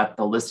be that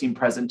the listing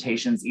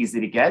presentation is easy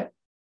to get.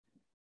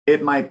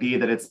 It might be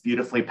that it's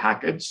beautifully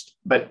packaged,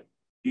 but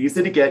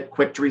easy to get,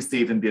 quick to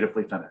receive, and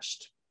beautifully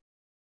finished.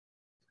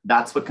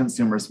 That's what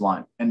consumers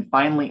want. And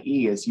finally,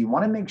 E is you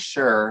want to make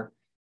sure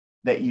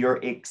that you're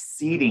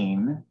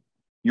exceeding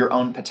your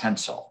own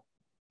potential.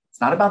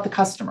 It's not about the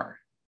customer.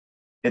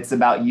 It's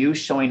about you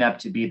showing up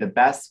to be the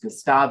best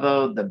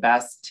Gustavo, the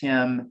best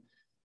Tim,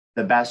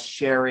 the best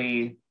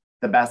Sherry,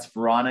 the best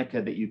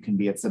Veronica that you can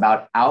be. It's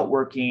about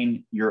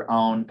outworking your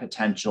own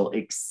potential,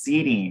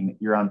 exceeding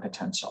your own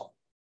potential.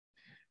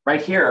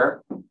 Right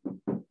here,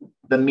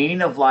 the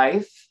meaning of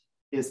life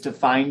is to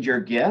find your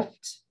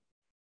gift,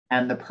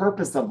 and the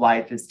purpose of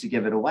life is to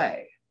give it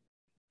away.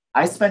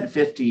 I spent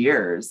 50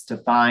 years to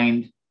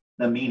find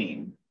the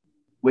meaning,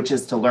 which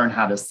is to learn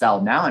how to sell.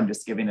 Now I'm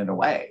just giving it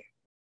away.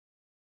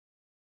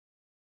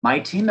 My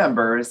team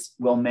members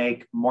will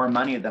make more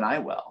money than I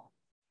will.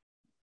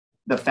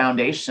 The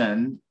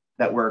foundation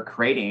that we're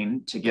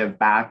creating to give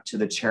back to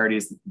the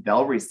charities,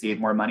 they'll receive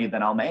more money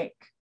than I'll make.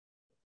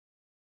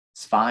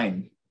 It's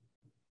fine.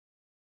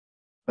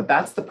 But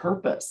that's the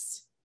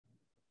purpose.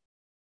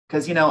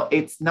 Because, you know,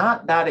 it's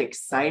not that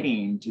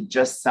exciting to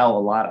just sell a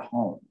lot of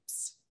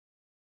homes.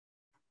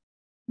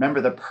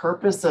 Remember, the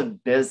purpose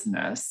of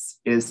business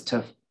is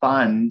to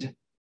fund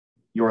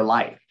your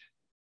life.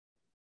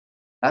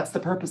 That's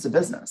the purpose of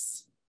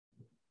business.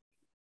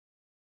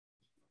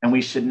 And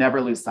we should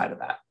never lose sight of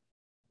that.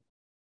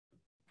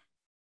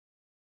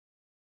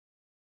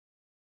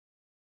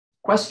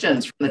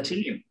 Questions from the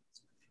team?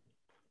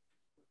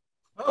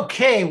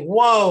 Okay,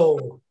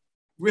 whoa.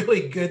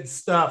 Really good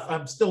stuff.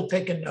 I'm still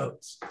taking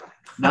notes.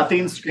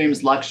 Nothing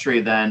screams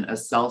luxury than a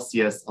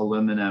Celsius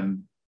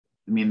aluminum.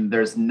 I mean,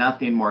 there's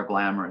nothing more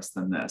glamorous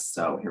than this.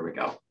 So here we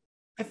go.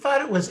 I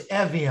thought it was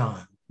Evian.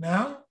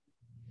 No?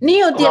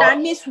 Neil, did I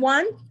miss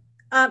one?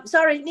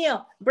 Sorry,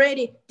 Neil,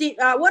 Brady.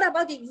 What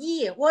about the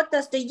E? What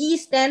does the E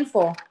stand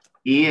for?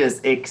 E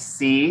is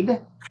exceed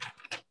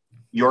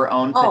your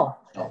own potential.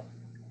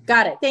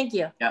 Got it. Thank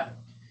you. Yeah.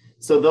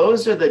 So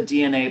those are the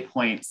DNA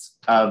points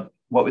of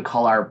what we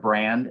call our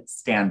brand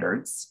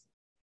standards.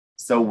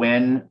 So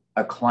when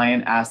a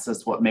client asks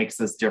us what makes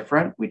us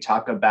different, we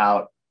talk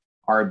about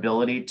our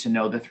ability to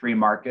know the 3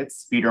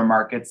 markets: feeder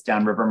markets,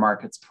 downriver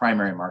markets,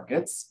 primary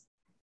markets.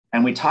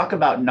 And we talk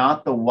about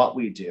not the what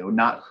we do,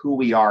 not who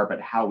we are,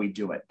 but how we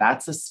do it.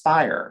 That's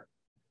Aspire.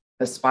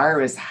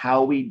 Aspire is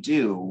how we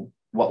do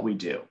what we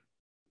do.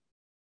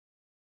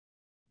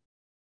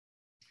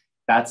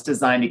 That's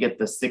designed to get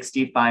the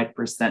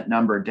 65%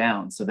 number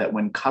down so that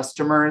when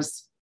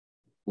customers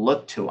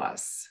look to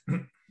us,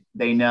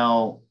 they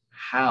know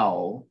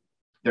how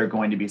they're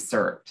going to be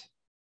served.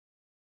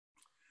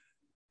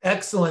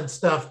 Excellent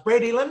stuff.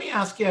 Brady, let me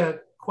ask you a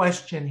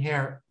question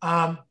here.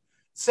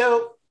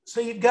 So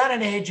you've got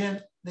an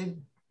agent, they,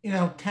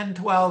 10,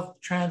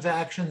 12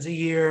 transactions a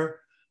year.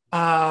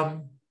 I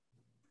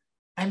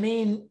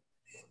mean,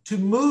 to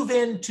move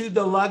into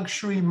the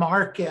luxury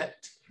market,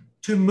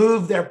 to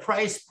move their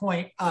price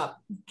point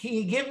up, can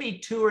you give me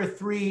 2 or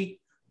 3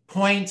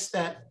 points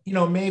that,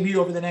 maybe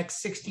over the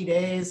next 60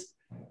 days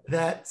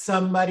that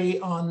somebody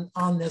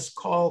on this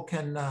call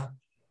can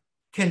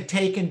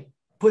take and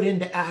put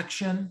into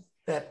action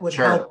that would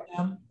help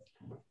them?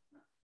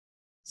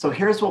 So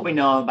here's what we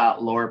know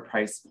about lower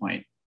price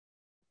point.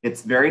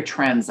 It's very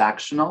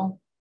transactional,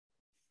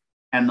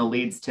 and the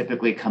leads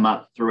typically come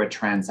up through a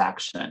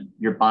transaction.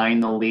 You're buying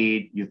the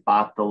lead, you've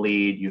bought the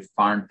lead, you've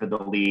farmed for the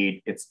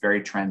lead. It's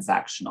very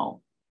transactional.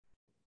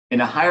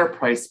 In a higher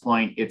price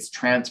point, it's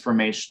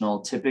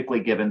transformational, typically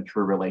given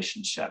through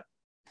relationship.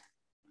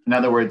 In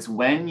other words,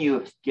 when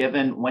you've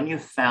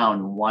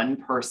found one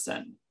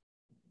person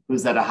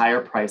who's at a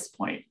higher price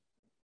point,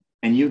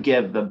 and you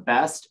give the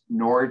best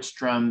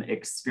Nordstrom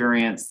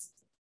experience,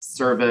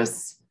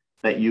 service,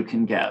 that you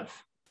can give,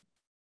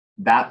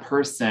 that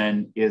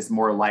person is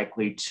more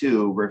likely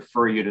to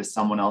refer you to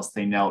someone else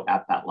they know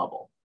at that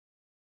level.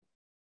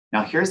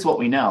 Now, here's what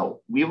we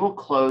know. We will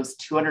close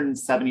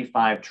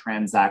 275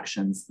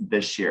 transactions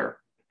this year,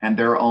 and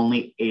there are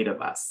only 8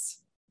 of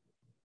us.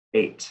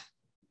 8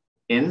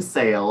 in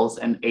sales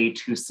and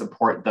 8 who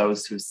support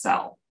those who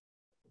sell.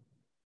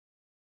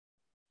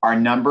 Our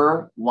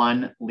number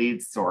 1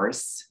 lead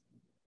source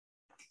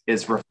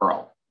is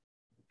referral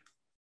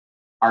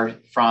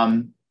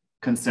from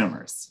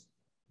consumers.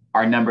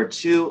 Our number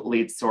 2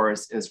 lead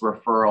source is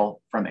referral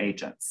from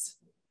agents.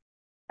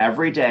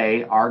 Every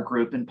day, our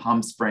group in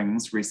Palm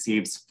Springs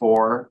receives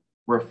 4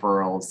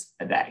 referrals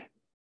a day.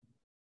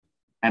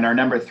 And our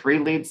number 3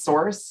 lead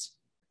source,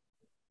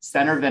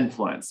 center of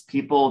influence,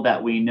 people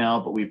that we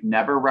know but we've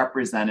never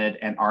represented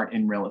and aren't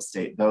in real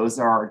estate. Those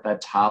are the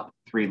top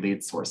 3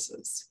 lead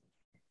sources.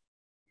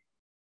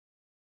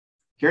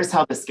 Here's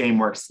how this game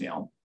works,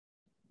 Neil.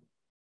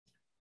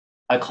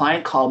 A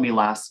client called me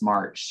last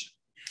March.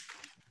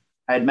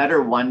 I had met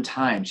her one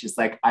time. She's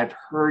like, I've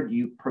heard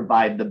you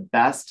provide the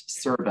best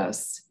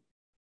service,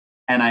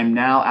 and I'm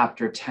now,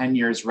 after 10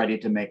 years, ready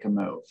to make a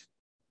move.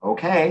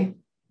 Okay.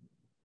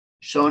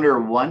 Shown her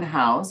one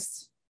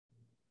house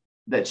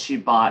that she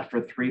bought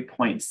for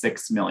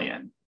 $3.6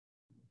 million.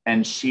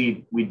 And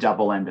we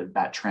double-ended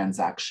that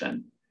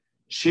transaction.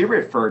 She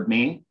referred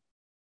me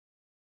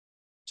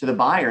to the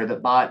buyer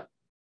that bought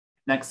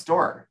next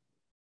door.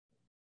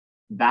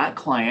 That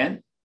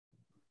client,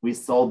 we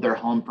sold their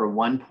home for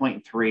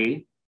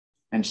 1.3,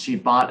 and she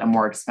bought a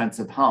more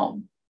expensive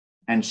home.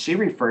 And she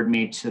referred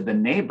me to the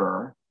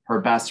neighbor, her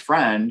best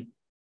friend,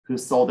 who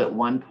sold at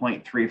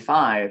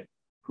 1.35,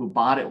 who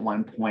bought at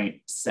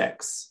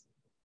 1.6.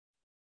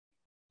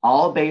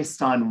 All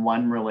based on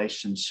one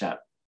relationship.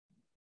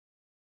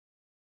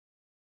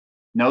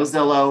 No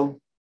Zillow,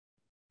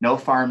 no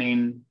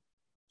farming,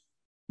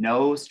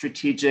 no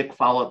strategic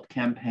follow-up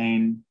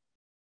campaign,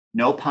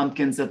 no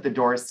pumpkins at the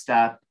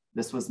doorstep.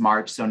 This was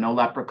March, so no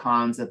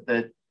leprechauns at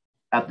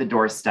the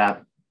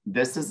doorstep.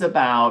 This is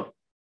about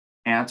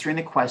answering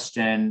the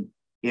question,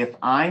 if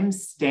I'm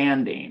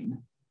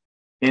standing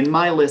in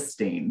my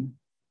listing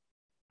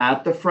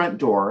at the front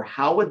door,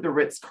 how would the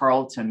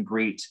Ritz-Carlton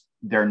greet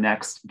their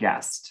next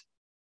guest?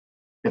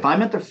 If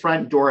I'm at the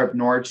front door of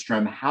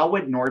Nordstrom, how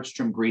would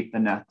Nordstrom greet the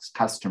next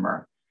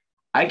customer?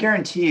 I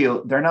guarantee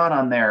you they're not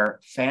on their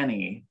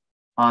fanny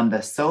on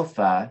the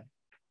sofa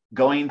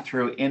going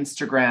through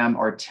Instagram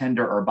or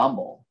Tinder or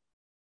Bumble.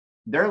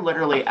 They're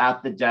literally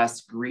at the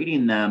desk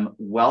greeting them,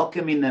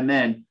 welcoming them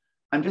in.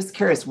 I'm just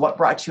curious, what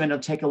brought you in to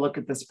take a look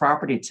at this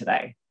property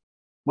today?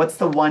 What's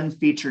the one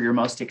feature you're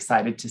most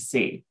excited to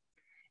see?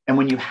 And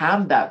when you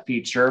have that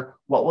feature,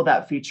 what will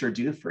that feature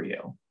do for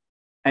you?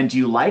 And do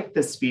you like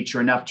this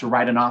feature enough to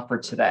write an offer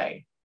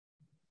today?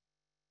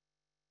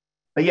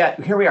 But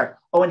yet, here we are.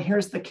 Oh, and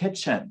here's the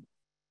kitchen.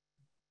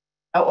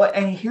 Oh,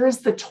 and here's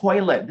the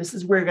toilet. This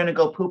is where you're going to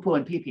go poo-poo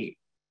and pee-pee.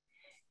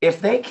 If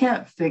they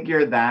can't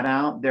figure that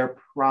out, they're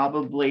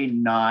probably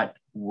not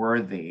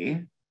worthy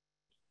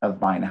of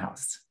buying a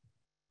house.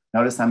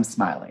 Notice I'm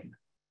smiling.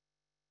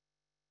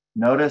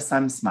 Notice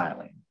I'm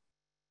smiling.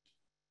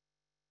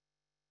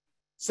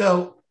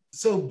 So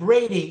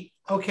Brady,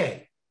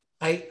 okay,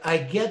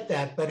 I get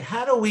that, but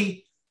how are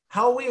we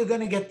going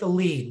to get the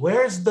lead?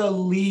 Where's the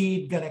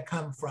lead going to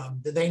come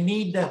from? Do they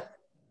need to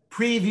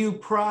preview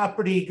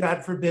property?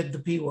 God forbid the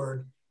P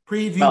word.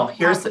 Preview. Well,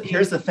 here's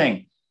the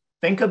thing.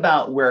 Think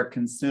about where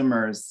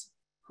consumers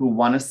who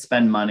want to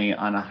spend money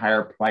on a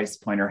higher price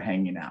point are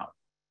hanging out.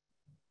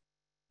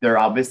 They're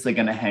obviously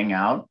going to hang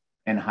out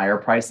in higher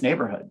price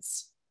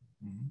neighborhoods.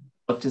 Mm-hmm.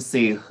 Look to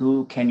see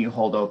who can you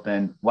hold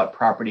open, what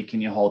property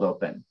can you hold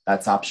open.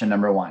 That's option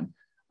number 1.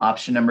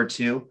 Option number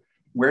 2,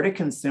 where do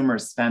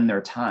consumers spend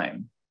their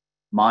time?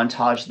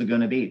 Montage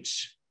Laguna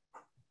Beach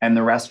and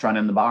the restaurant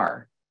and the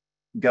bar.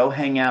 Go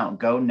hang out,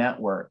 go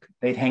network.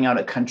 They'd hang out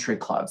at country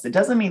clubs. It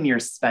doesn't mean you're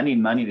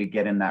spending money to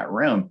get in that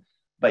room,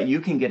 but you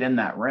can get in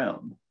that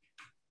room.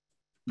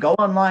 Go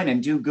online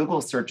and do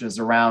Google searches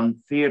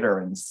around theater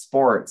and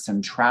sports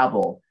and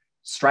travel.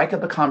 Strike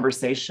up a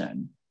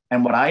conversation.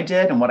 And what I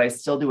did and what I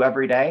still do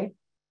every day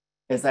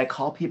is I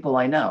call people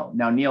I know.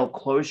 Now, Neil,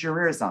 close your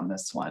ears on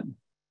this one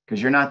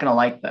because you're not going to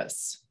like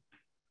this.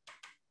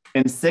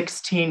 In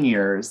 16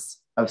 years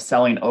of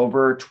selling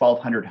over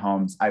 1,200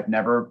 homes, I've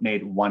never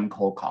made one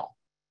cold call.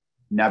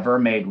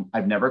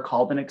 I've never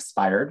called an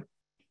expired.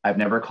 I've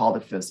never called a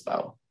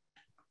FSBO.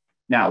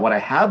 Now, what I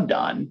have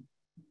done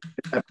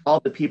is I've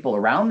called the people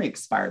around the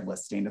expired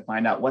listing to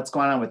find out what's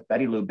going on with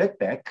Betty Lou Bick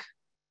Bick.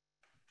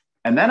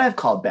 And then I've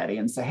called Betty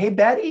and say, hey,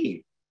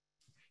 Betty,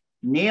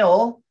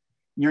 Neil,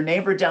 your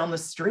neighbor down the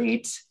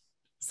street,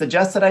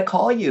 suggested I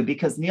call you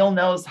because Neil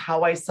knows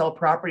how I sell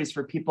properties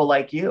for people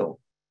like you.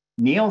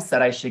 Neil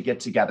said I should get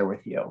together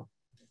with you.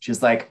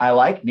 She's like, I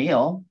like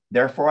Neil,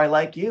 therefore I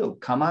like you.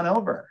 Come on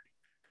over.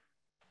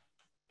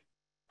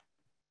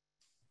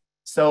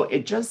 So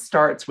it just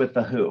starts with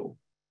the who.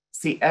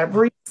 See,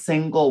 every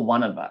single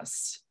one of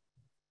us,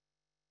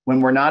 When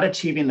we're not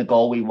achieving the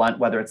goal we want,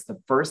 whether it's the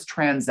first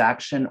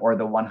transaction or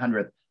the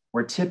 100th,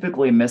 we're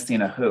typically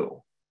missing a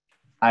who,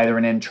 either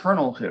an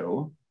internal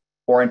who,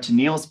 or to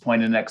Neil's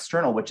point, an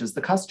external, which is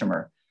the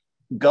customer.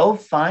 Go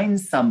find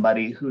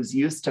somebody who's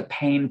used to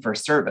paying for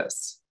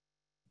service.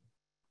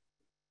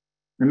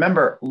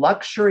 Remember,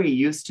 luxury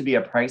used to be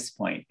a price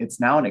point. It's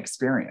now an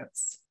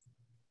experience.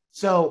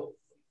 So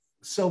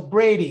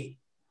Brady,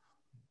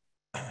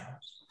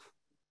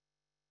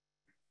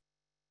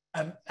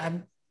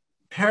 I'm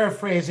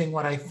paraphrasing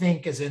what I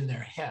think is in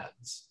their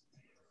heads.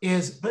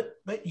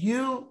 But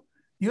you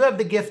have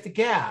the gift of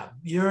gab.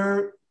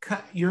 You're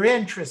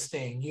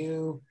interesting.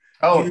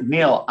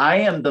 Neil, I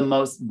am the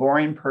most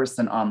boring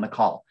person on the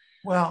call.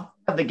 Well,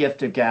 I have the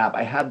gift of gab.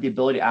 I have the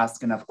ability to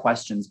ask enough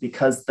questions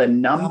because the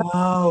number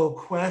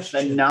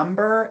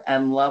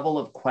and level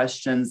of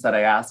questions that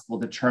I ask will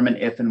determine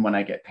if and when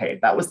I get paid.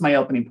 That was my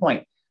opening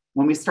point.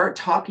 When we start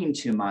talking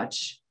too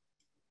much,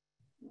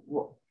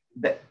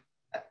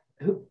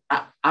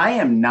 I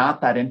am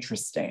not that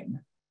interesting.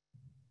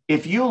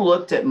 If you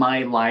looked at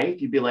my life,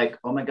 you'd be like,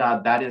 oh my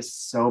God, that is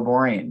so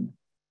boring.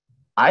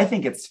 I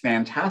think it's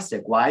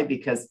fantastic. Why?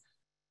 Because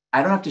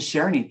I don't have to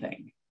share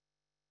anything.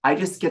 I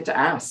just get to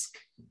ask.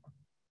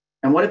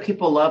 And what do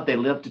people love? They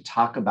love to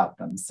talk about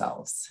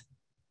themselves.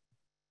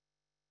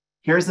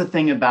 Here's the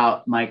thing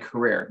about my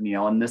career,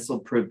 Neil, and this will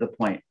prove the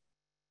point.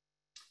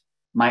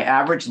 My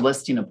average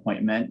listing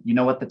appointment, you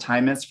know what the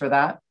time is for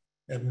that?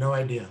 I have no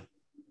idea.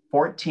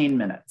 14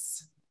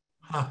 minutes.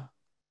 Huh.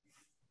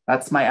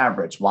 That's my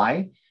average.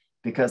 Why?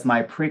 Because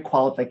my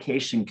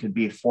pre-qualification could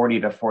be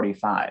 40 to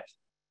 45.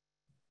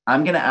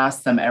 I'm going to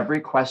ask them every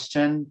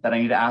question that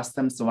I need to ask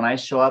them. So when I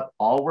show up,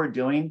 all we're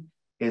doing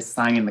is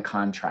signing the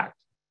contract.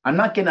 I'm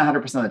not getting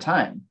 100% of the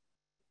time,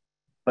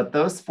 but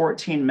those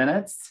 14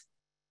 minutes,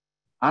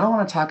 I don't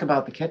want to talk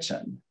about the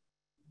kitchen.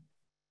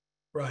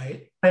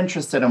 Right. I'm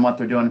interested in what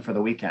they're doing for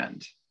the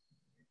weekend.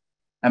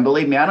 And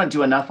believe me, I don't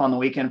do enough on the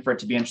weekend for it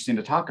to be interesting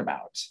to talk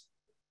about.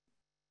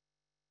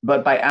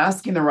 But by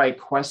asking the right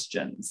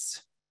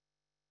questions,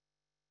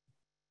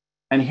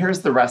 and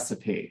here's the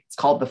recipe. It's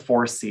called the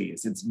 4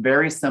 C's. It's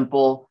very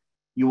simple.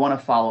 You want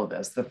to follow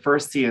this. The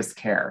first C is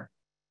care.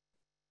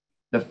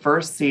 The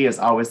first C is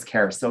always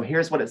care. So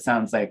here's what it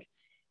sounds like.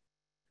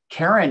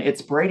 Karen,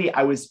 it's Brady.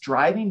 I was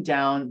driving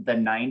down the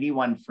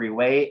 91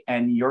 freeway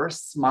and your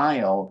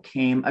smile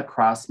came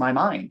across my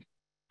mind.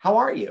 How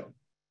are you?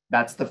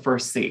 That's the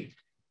first C.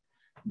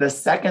 The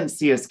second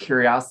C is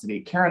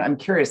curiosity. Karen, I'm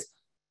curious,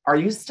 are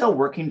you still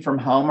working from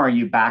home or are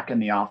you back in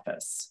the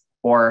office?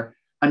 Or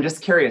I'm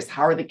just curious,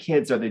 how are the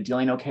kids? Are they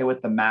dealing okay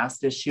with the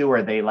mask issue?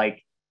 Are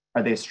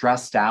they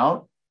stressed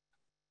out?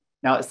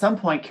 Now, at some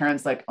point,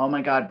 Karen's like, oh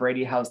my God,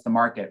 Brady, how's the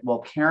market? Well,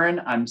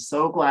 Karen, I'm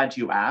so glad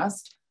you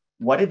asked.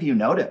 What have you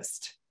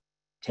noticed?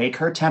 Take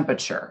her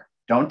temperature.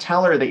 Don't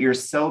tell her that you're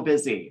so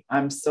busy.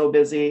 I'm so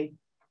busy.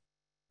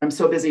 I'm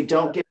so busy.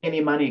 Don't give me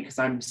any money because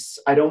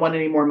I don't want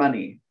any more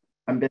money.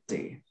 I'm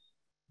busy.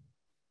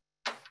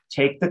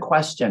 Take the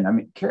question. I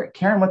mean,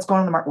 Karen, what's going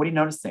on in the market? What are you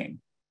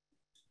noticing?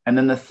 And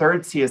then the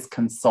third C is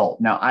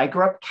consult. Now, I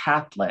grew up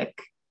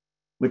Catholic,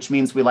 which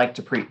means we like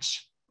to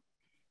preach.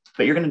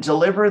 But you're going to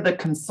deliver the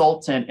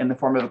consultant in the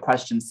form of a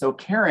question. So,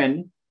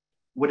 Karen,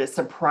 would it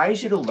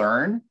surprise you to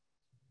learn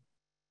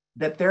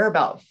that there are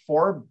about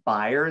 4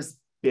 buyers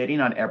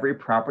bidding on every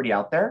property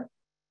out there?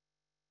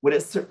 Would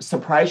it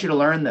surprise you to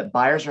learn that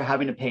buyers are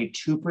having to pay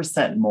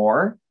 2%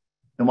 more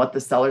than what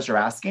the sellers are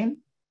asking?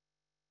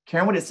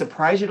 Karen, would it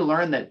surprise you to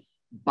learn that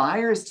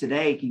buyers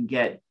today can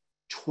get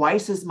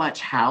twice as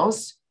much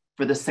house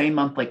for the same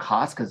monthly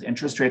cost because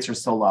interest rates are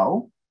so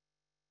low?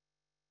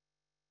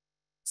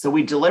 So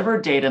we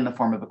deliver data in the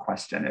form of a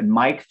question, and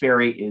Mike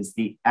Ferry is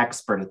the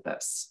expert at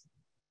this.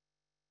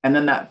 And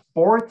then that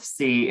 4th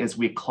C is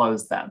we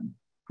close them.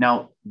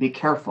 Now, be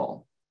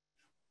careful,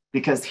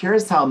 because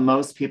here's how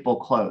most people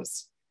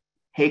close.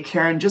 Hey,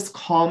 Karen, just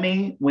call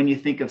me when you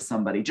think of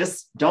somebody.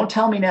 Just don't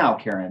tell me now,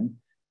 Karen,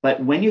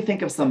 but when you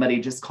think of somebody,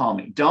 just call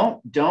me.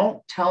 Don't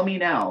tell me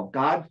now.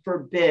 God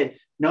forbid.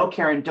 No,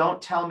 Karen,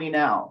 don't tell me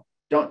now.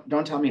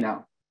 Don't tell me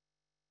now.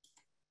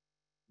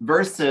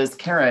 Versus,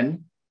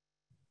 Karen,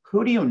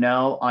 who do you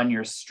know on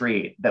your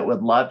street that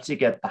would love to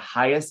get the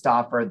highest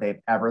offer they've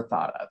ever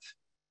thought of?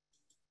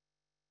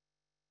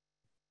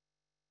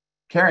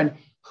 Karen,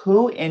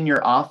 who in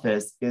your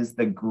office is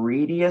the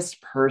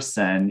greediest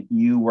person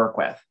you work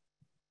with?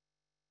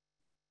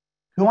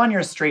 Who on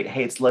your street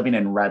hates living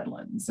in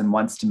Redlands and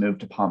wants to move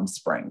to Palm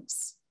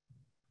Springs?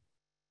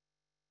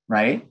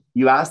 Right?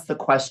 You ask the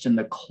question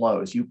to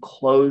close. You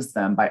close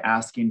them by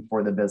asking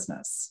for the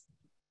business.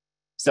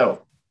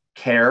 So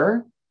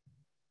care,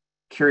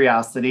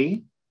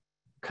 curiosity,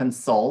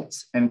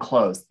 consult, and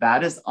close.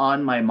 That is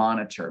on my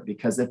monitor,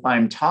 because if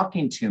I'm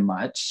talking too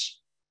much,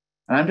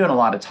 and I'm doing a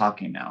lot of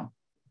talking now,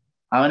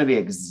 I'm going to be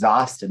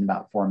exhausted in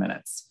about 4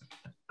 minutes.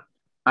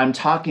 I'm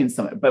talking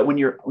some, but when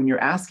you're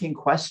asking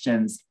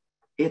questions,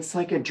 it's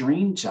like a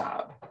dream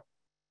job.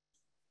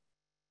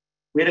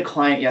 We had a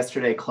client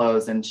yesterday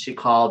close, and she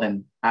called,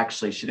 and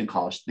actually she didn't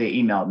call, they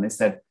emailed and they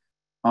said,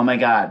 oh my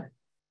God,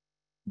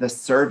 the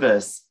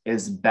service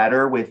is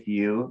better with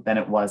you than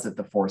it was at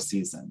the Four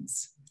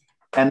Seasons.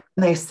 And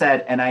they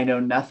said, and I know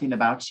nothing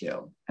about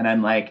you. And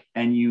I'm like,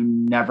 and you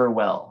never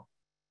will,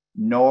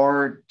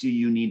 nor do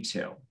you need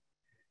to.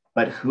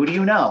 But who do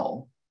you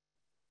know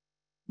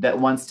that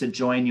wants to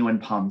join you in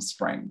Palm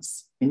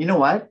Springs? And you know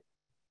what?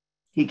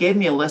 He gave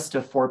me a list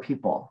of 4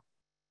 people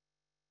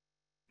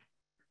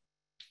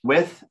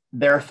with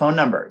their phone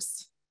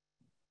numbers.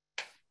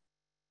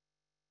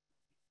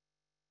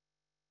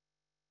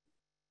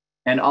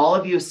 And all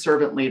of you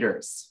servant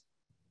leaders,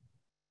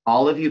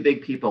 all of you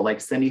big people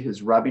like Cindy,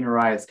 who's rubbing her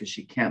eyes because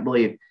she can't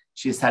believe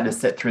she's had to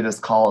sit through this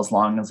call as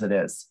long as it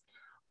is.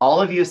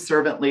 All of you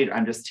servant leaders,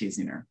 I'm just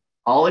teasing her.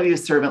 All of you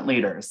servant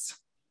leaders,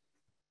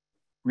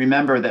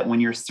 remember that when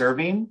you're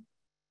serving,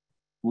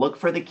 look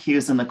for the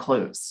cues and the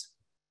clues.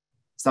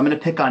 So I'm going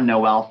to pick on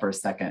Noelle for a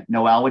second.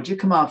 Noelle, would you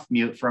come off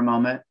mute for a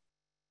moment?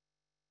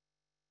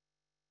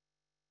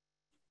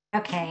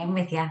 Okay, I'm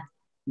with you.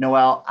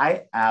 Noelle,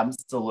 I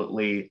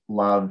absolutely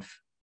love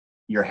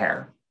your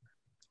hair.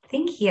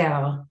 Thank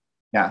you.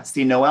 Yeah,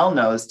 see, Noelle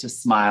knows to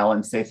smile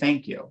and say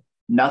thank you.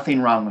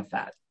 Nothing wrong with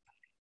that.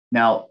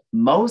 Now,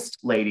 most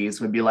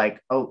ladies would be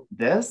like, oh,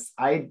 this,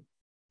 I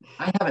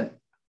haven't,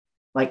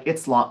 like,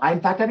 it's long. In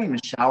fact, I didn't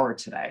even shower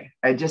today.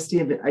 I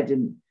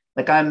didn't,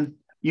 like,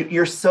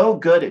 you're so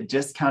good at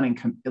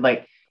discounting,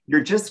 like,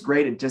 you're just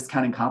great at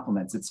discounting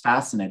compliments. It's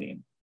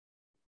fascinating.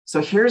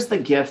 So here's the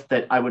gift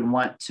that I would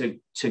want to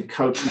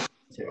coach you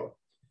to.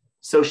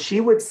 So she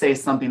would say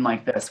something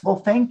like this, well,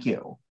 thank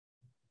you.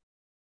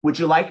 Would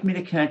you like me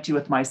to connect you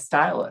with my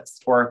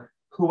stylist? Or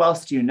who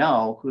else do you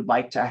know who'd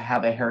like to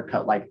have a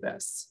haircut like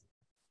this?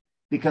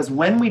 Because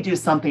when we do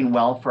something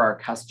well for our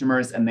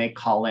customers and they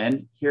call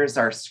in, here's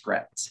our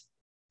script.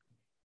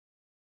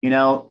 You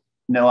know,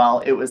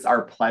 Noelle, it was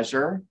our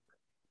pleasure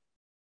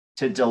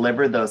to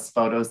deliver those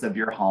photos of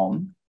your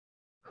home.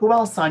 Who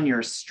else on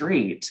your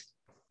street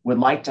would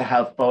like to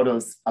have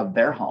photos of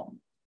their home?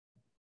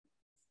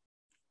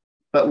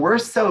 But we're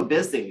so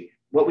busy.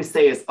 What we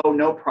say is, oh,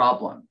 no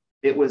problem.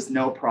 It was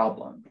no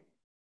problem.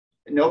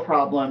 No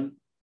problem,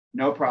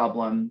 no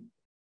problem,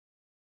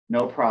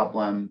 no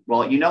problem.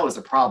 Well, you know it was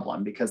a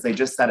problem because they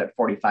just said it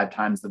 45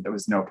 times that there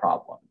was no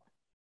problem.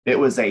 It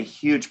was a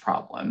huge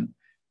problem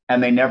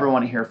and they never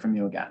want to hear from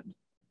you again.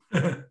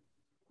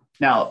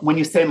 Now, when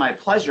you say my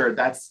pleasure,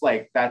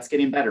 that's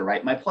getting better,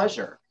 right? My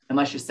pleasure.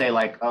 Unless you say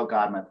like, oh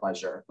God, my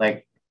pleasure.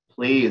 Like,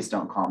 please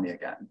don't call me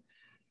again.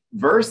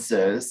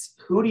 Versus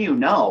who do you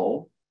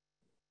know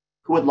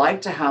who would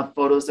like to have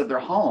photos of their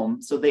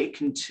home so they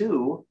can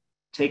too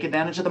take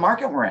advantage of the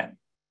market we're in?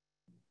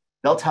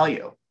 They'll tell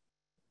you.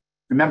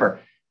 Remember,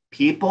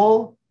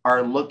 people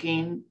are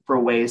looking for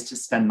ways to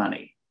spend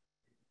money.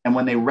 And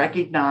when they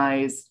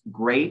recognize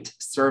great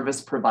service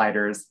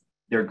providers,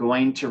 they're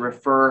going to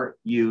refer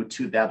you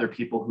to the other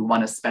people who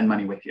want to spend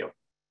money with you.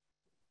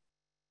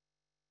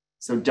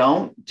 So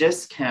don't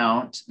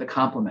discount the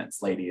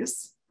compliments,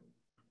 ladies.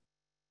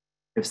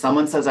 If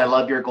someone says, I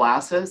love your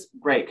glasses,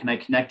 great. Can I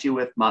connect you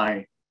with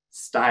my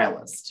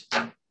stylist?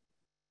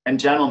 And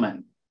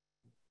gentlemen,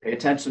 pay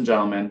attention,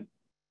 gentlemen.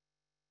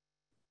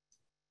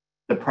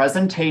 The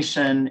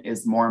presentation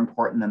is more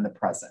important than the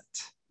present.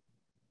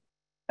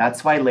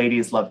 That's why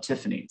ladies love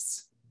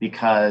Tiffany's,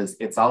 because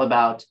it's all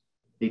about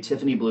the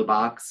Tiffany blue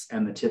box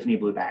and the Tiffany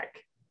blue bag.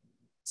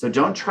 So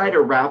don't try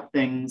to wrap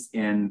things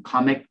in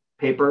comic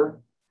paper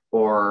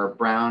or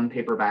brown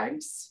paper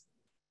bags.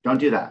 Don't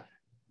do that.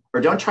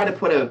 Or don't try to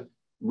put a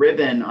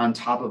ribbon on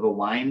top of a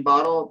wine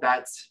bottle.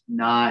 That's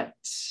not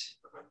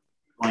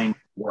going to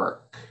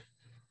work.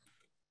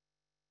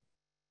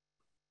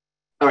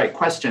 All right,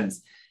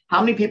 questions. How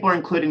many people are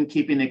included in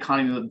keeping the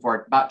economy moving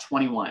forward? About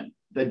 21.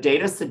 The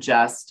data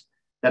suggests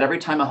that every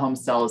time a home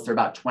sells, there are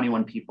about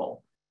 21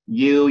 people.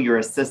 You, your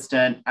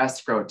assistant,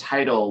 escrow,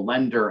 title,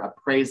 lender,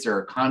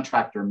 appraiser,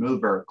 contractor,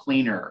 mover,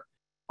 cleaner,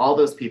 all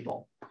those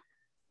people.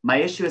 My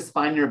issue is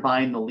finding or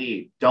buying the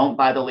lead. Don't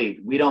buy the lead.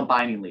 We don't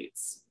buy any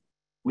leads.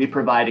 We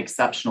provide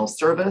exceptional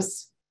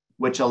service,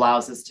 which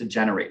allows us to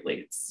generate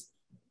leads.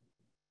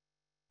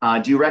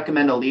 Do you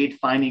recommend a lead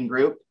finding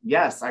group?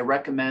 Yes, I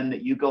recommend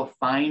that you go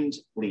find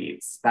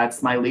leads.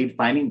 That's my lead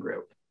finding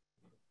group.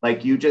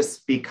 Like you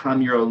just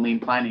become your own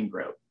lead finding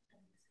group.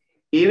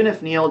 Even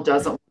if Neil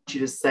doesn't want you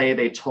to say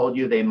they told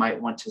you they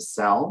might want to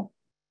sell,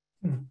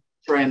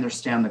 try to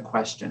understand the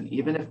question.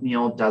 Even if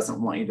Neil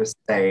doesn't want you to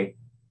say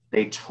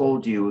they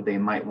told you they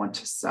might want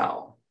to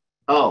sell.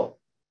 Oh,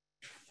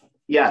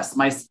 yes,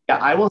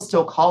 I will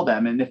still call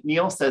them. And if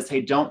Neil says,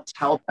 hey, don't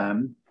tell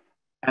them,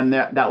 and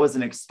that was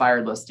an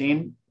expired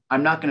listing,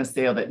 I'm not going to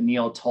say that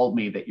Neil told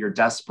me that you're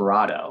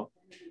desperado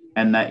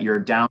and that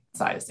you're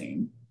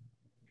downsizing.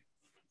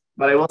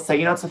 But I will say,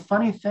 you know, it's a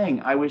funny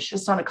thing. I was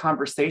just on a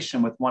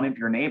conversation with one of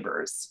your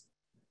neighbors,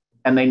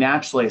 and they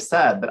naturally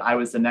said that I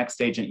was the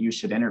next agent you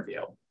should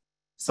interview.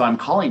 So I'm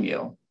calling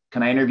you.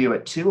 Can I interview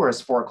at 2 or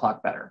is 4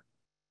 o'clock better?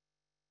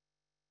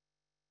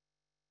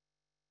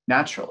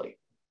 Naturally.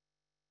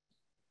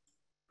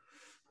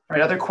 All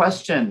right, other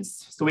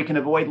questions so we can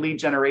avoid lead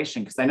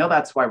generation, because I know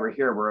that's why we're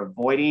here. We're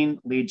avoiding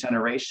lead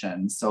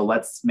generation. So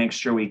let's make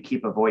sure we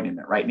keep avoiding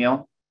it, right,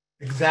 Neil?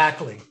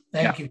 Exactly.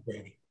 Thank you,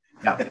 Brady.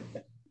 Yeah.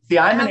 See,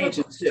 I'm an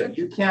agent too.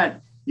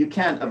 You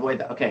can't avoid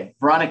that. Okay,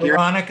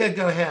 Veronica,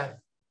 go ahead.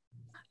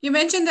 You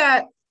mentioned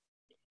that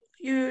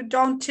you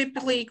don't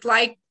typically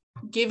like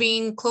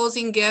giving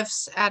closing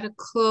gifts at a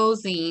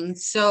closing.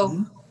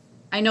 So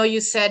I know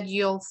you said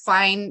you'll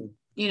find,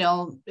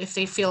 if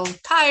they feel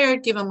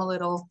tired, give them a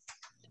little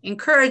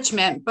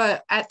encouragement,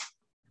 but at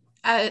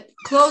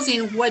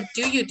closing, what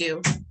do you do?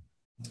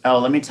 Oh,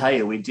 let me tell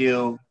you, we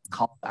do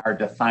call our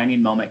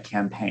defining moment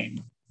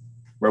campaign,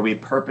 where we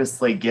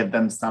purposely give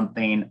them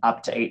something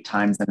up to 8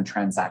 times in a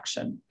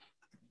transaction.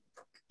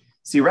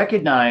 So you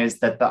recognize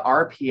that the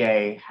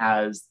RPA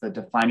has the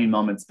defining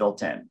moments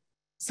built in.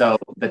 So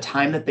the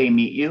time that they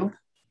meet you,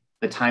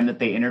 the time that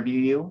they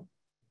interview you,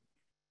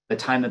 the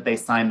time that they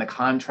sign the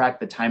contract,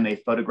 the time they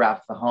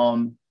photograph the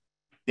home,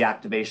 the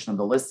activation of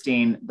the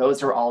listing,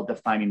 those are all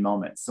defining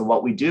moments. So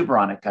what we do,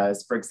 Veronica,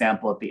 is, for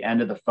example, at the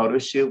end of the photo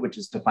shoot, which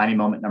is defining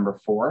moment number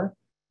 4,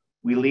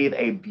 we leave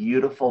a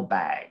beautiful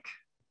bag.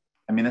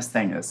 I mean, this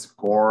thing is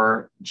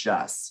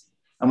gorgeous.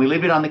 And we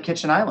leave it on the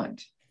kitchen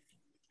island.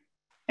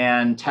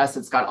 And Tess,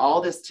 it's got all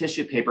this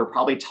tissue paper,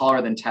 probably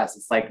taller than Tess.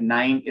 It's like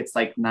 9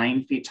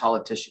 feet tall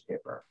of tissue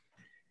paper.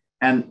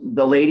 And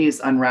the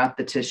ladies unwrap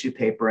the tissue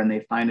paper and they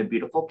find a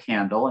beautiful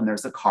candle, and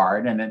there's a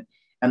card, and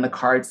the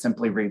card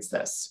simply reads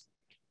this: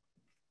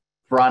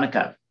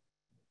 Veronica,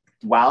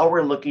 while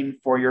we're looking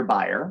for your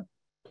buyer,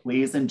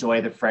 please enjoy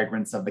the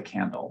fragrance of the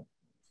candle.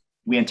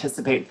 We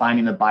anticipate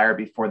finding the buyer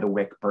before the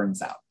wick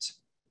burns out.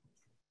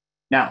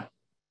 Now,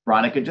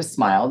 Veronica just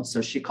smiled.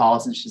 So she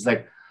calls and she's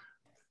like,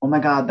 oh my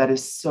God, that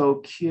is so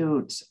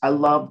cute. I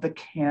love the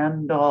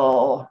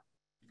candle.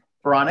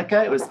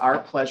 Veronica, it was our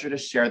pleasure to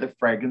share the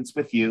fragrance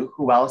with you.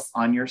 Who else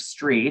on your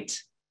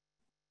street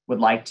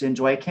would like to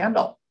enjoy a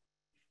candle?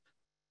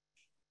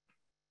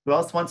 Who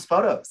else wants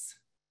photos?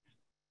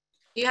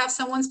 Do you have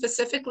someone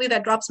specifically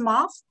that drops them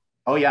off?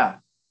 Oh yeah,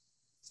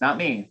 it's not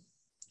me.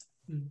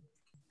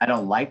 I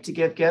don't like to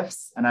give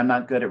gifts, and I'm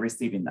not good at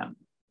receiving them.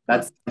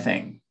 That's the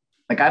thing.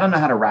 Like, I don't know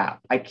how to wrap.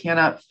 I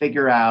cannot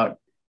figure out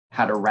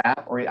how to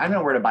wrap, or I don't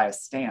know where to buy a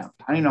stamp.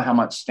 I don't even know how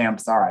much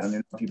stamps are. I don't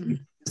even know if you use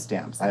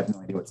stamps. I have no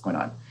idea what's going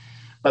on.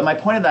 But my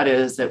point of that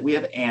is that we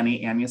have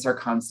Annie. Annie is our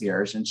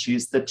concierge, and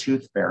she's the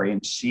tooth fairy,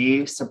 and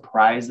she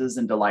surprises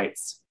and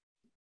delights.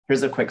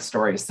 Here's a quick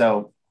story.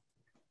 So,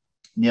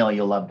 Neil,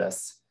 you'll love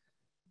this.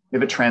 We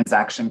have a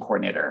transaction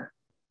coordinator,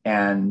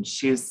 and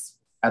she's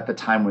at the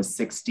time was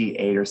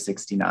 68 or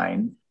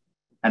 69.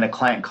 And a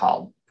client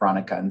called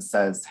Veronica and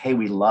says, hey,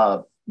 we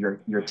love your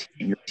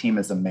team. Your team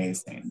is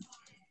amazing.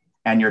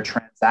 And your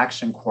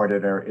transaction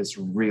coordinator is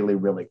really,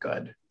 really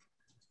good.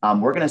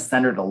 We're going to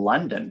send her to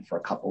London for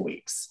a couple of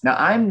weeks. Now,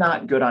 I'm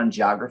not good on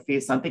geography,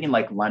 so I'm thinking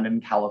like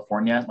London,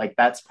 California, like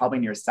that's probably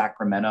near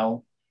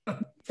Sacramento.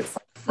 It's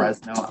like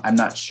Fresno. I'm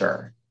not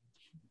sure.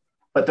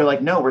 But they're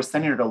like, no, we're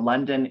sending her to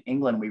London,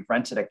 England. We've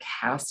rented a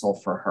castle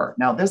for her.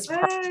 Now, this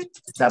price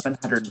is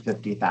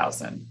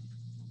 $750,000.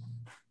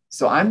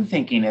 So I'm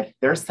thinking, if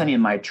they're sending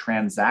my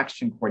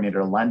transaction coordinator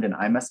to London,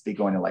 I must be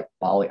going to like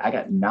Bali. I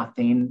got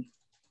nothing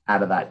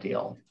out of that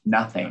deal.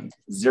 Nothing.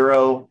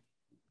 Zero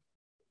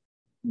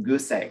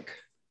goose egg.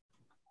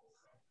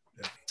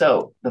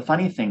 So the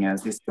funny thing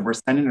is, they said, we're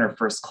sending her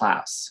first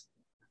class.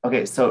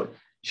 Okay, so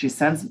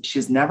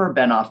she's never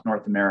been off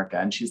North America,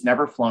 and she's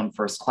never flown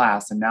first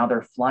class, and now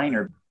they're flying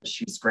her.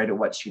 She's great at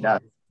what she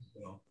does.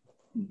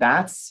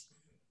 That's,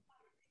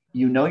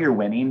 you're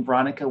winning,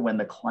 Veronica, when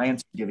the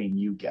clients are giving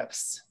you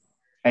gifts.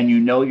 And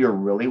you're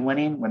really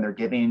winning when they're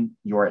giving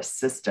your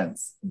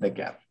assistants the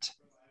gift.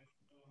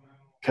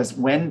 Because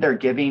when they're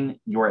giving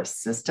your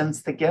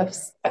assistants the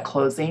gifts at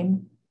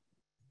closing,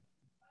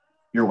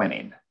 you're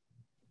winning.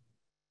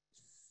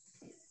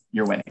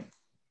 You're winning.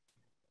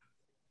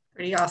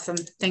 Pretty awesome.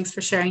 Thanks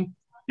for sharing.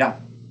 Yeah.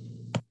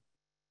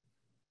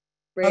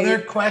 Brady,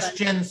 Other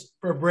questions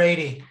for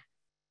Brady?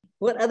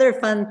 what other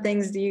fun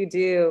things do you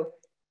do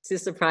to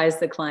surprise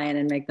the client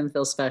and make them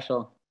feel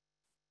special?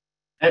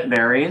 It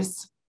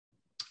varies.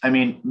 I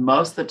mean,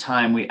 most of the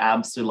time we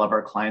absolutely love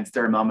our clients.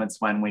 There are moments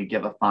when we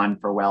give a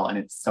fond farewell and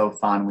it's so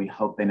fun, we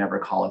hope they never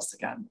call us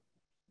again.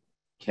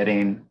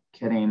 Kidding,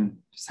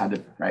 just had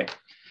to, right.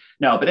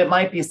 No, but it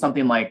might be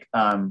something like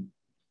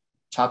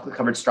chocolate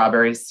covered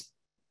strawberries.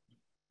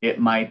 It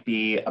might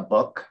be a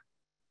book,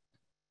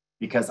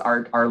 because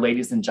our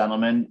ladies and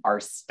gentlemen, our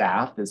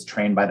staff is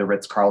trained by the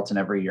Ritz-Carlton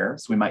every year.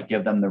 So we might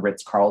give them the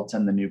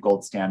Ritz-Carlton, the new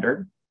gold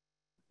standard.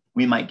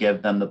 We might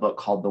give them the book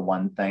called The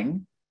One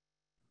Thing.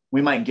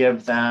 We might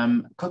give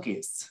them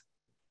cookies,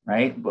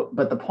 right?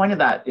 But the point of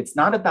that, it's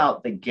not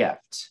about the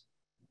gift.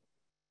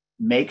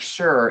 Make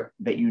sure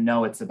that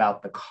it's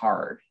about the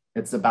card.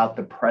 It's about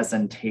the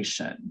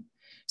presentation.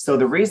 So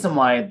the reason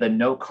why the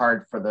note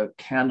card for the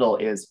candle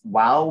is,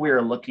 while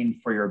we're looking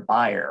for your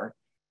buyer,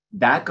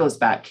 that goes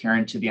back,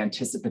 Karen, to the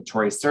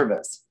anticipatory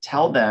service.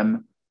 Tell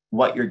them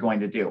what you're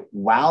going to do.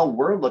 While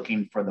we're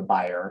looking for the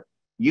buyer,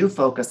 You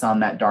focus on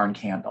that darn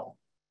candle.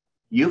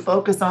 You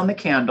focus on the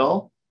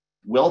candle,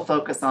 we'll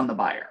focus on the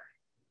buyer.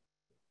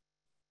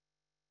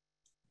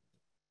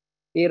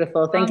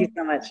 Beautiful. Thank you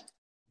so much.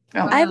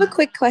 Yeah. I have a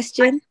quick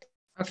question.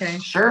 Okay.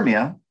 Sure,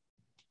 Mia.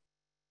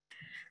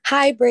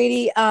 Hi,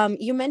 Brady.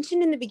 You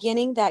mentioned in the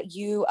beginning that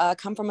you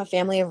come from a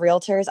family of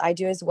realtors. I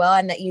do as well,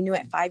 and that you knew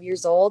at 5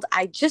 years old.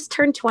 I just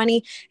turned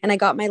 20 and I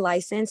got my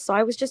license. So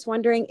I was just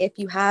wondering if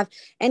you have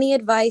any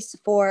advice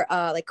for,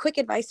 like quick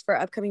advice for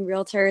upcoming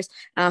realtors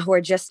who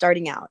are just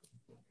starting out.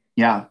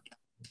 Yeah.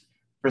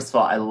 First of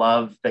all, I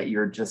love that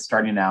you're just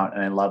starting out,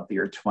 and I love that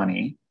you're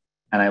 20,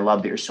 and I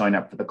love that you're showing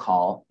up for the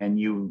call, and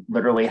you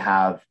literally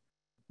have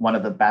one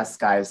of the best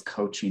guys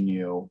coaching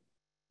you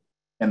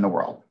in the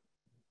world.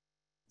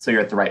 So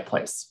you're at the right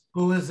place.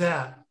 Who is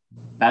that?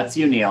 That's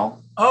you,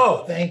 Neil.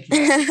 Oh, thank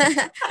you.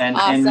 And,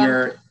 Awesome.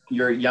 and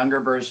your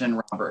younger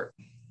version, Robert,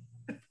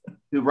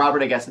 who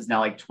Robert, I guess, is now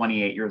like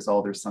 28 years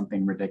old or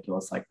something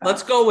ridiculous like that.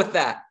 Let's go with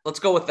that. Let's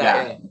go with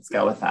that. Yeah, let's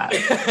go with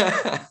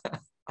that.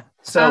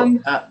 So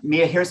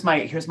Mia, here's my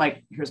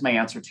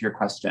answer to your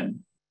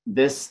question.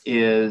 This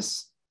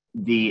is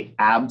the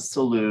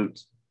absolute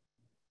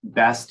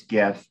best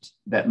gift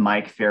that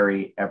Mike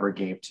Ferry ever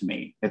gave to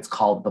me. It's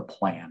called the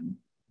plan.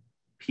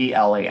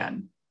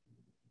 PLAN.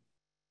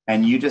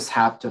 And you just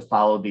have to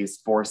follow these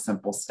 4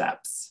 simple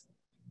steps.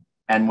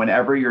 And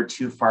whenever you're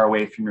too far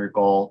away from your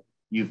goal,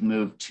 you've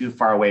moved too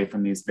far away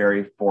from these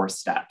very 4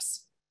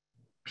 steps.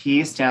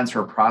 P stands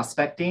for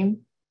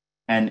prospecting,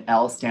 and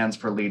L stands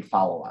for lead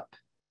follow-up.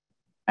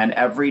 And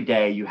every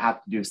day you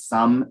have to do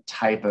some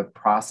type of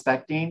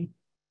prospecting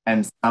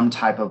and some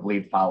type of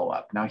lead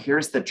follow-up. Now,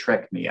 here's the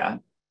trick,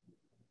 Mia.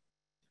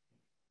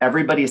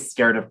 Everybody's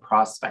scared of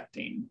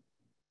prospecting.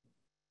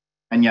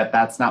 And yet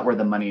that's not where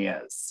the money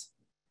is.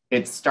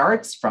 It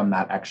starts from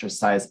that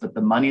exercise, but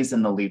the money's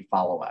in the lead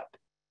follow-up.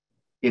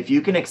 If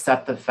you can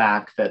accept the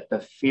fact that the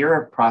fear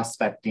of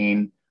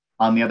prospecting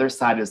on the other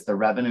side is the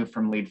revenue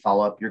from lead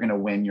follow-up, you're going to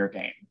win your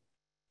game.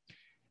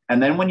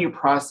 And then when you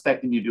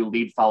prospect and you do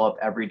lead follow-up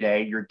every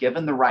day, you're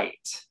given the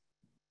right.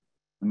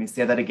 Let me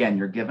say that again.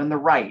 You're given the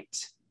right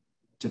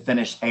to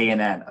finish A and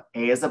N.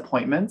 A is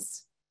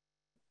appointments,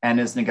 N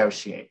is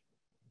negotiate.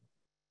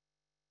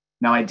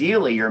 Now,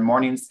 ideally, your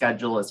morning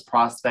schedule is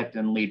prospect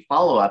and lead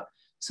follow-up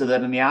so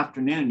that in the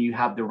afternoon, you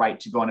have the right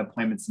to go on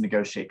appointments and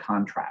negotiate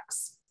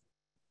contracts.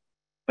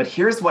 But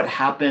here's what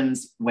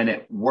happens when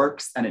it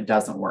works and it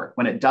doesn't work.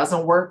 When it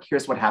doesn't work,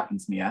 here's what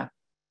happens, Mia.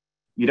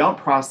 You don't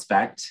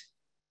prospect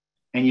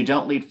and you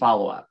don't lead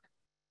follow-up.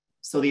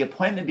 So the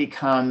appointment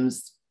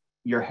becomes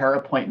your hair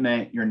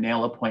appointment, your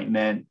nail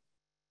appointment,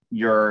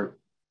 your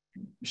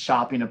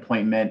shopping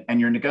appointment, and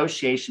your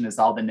negotiation is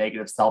all the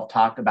negative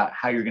self-talk about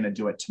how you're going to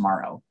do it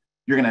tomorrow.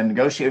 You're going to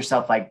negotiate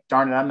yourself like,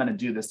 darn it, I'm going to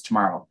do this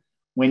tomorrow.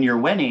 When you're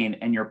winning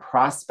and you're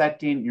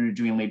prospecting, you're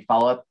doing lead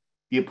follow-up,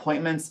 the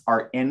appointments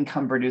are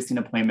income producing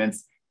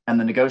appointments, and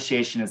the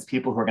negotiation is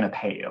people who are going to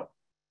pay you.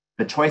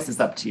 The choice is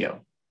up to you.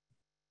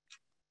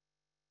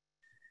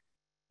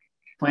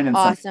 Plain and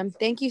simple. Awesome.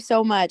 Thank you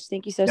so much.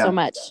 Thank you so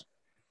much.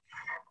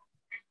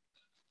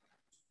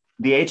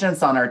 The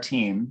agents on our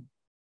team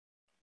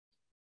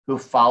who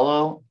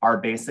follow our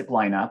basic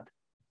lineup,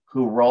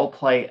 who role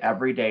play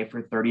every day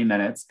for 30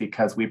 minutes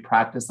because we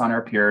practice on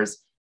our peers,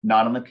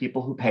 not on the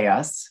people who pay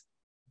us,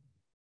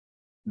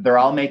 they're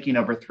all making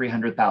over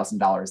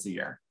 $300,000 a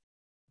year.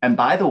 And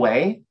by the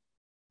way,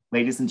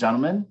 ladies and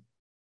gentlemen,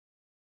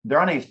 they're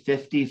on a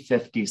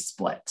 50-50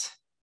 split.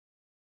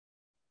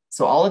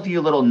 So all of you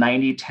little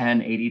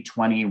 90-10,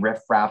 80-20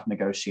 riff-raff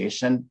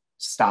negotiation,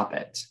 stop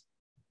it.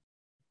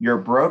 Your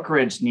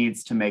brokerage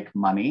needs to make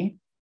money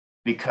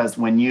because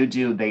when you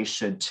do, they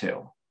should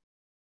too.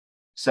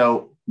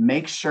 So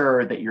make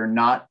sure that you're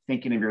not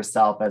thinking of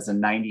yourself as a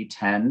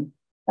 90-10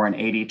 or an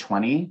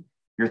 80-20.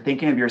 You're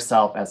thinking of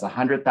yourself as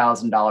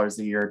 $100,000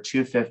 a year,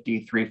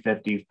 250,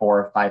 350,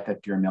 4,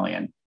 550, or $1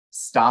 million.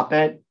 Stop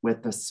it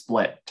with the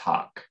split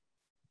talk.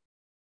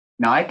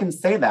 Now I can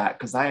say that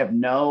because I have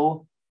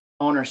no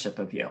ownership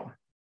of you.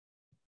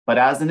 But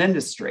as an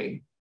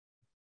industry,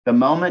 the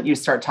moment you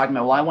start talking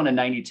about, well, I want a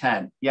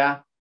 90-10. Yeah,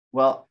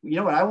 well, you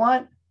know what I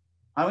want?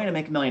 I want to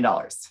make $1 million.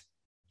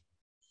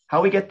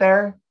 How we get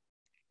there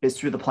is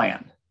through the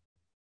plan.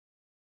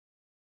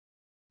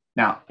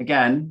 Now,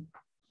 again,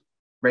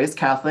 raised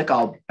Catholic,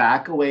 I'll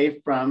back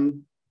away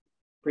from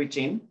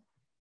preaching.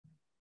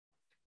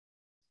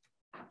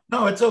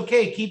 No, it's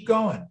okay. Keep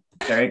going.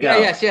 There you go.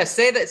 Yes.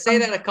 Say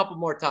that a couple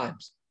more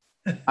times.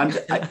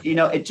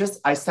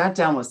 I sat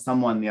down with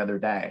someone the other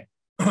day.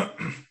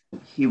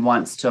 He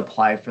wants to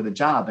apply for the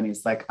job. And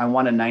he's like, I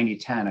want a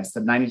 90-10. I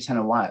said, 90-10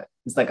 of what?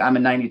 He's like, I'm a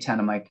 90-10.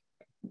 I'm like,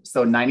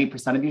 so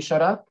 90% of you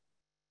showed up?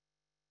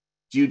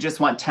 Do you just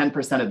want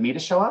 10% of me to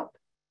show up?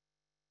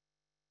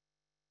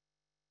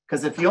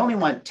 Because if you only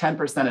want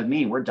 10% of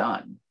me, we're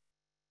done.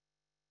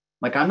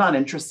 Like, I'm not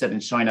interested in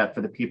showing up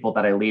for the people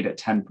that I lead at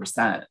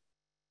 10%.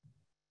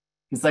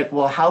 He's like,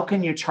 well, how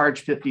can you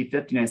charge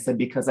 50-50? And I said,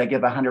 because I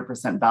give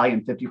 100% value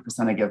and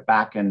 50% I give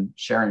back in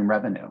sharing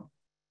revenue.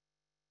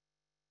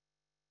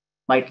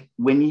 Like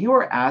when you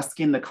are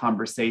asking the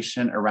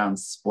conversation around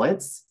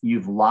splits,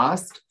 you've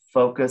lost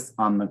focus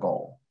on the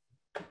goal.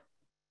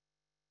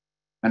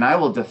 And I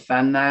will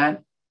defend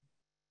that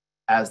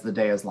as the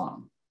day is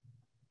long.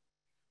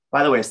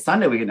 By the way,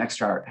 Sunday we get an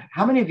extra hour.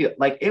 How many of you,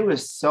 like, it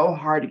was so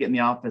hard to get in the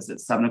office at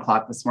 7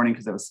 o'clock this morning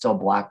because it was still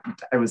black.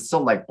 It was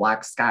still like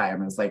black sky. I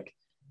mean, it was like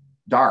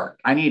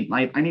dark. I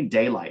need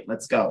daylight.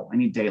 Let's go. I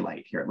need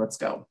daylight here. Let's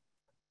go.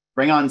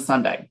 Bring on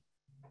Sunday.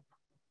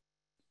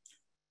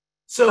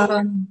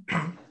 So,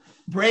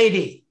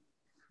 Brady,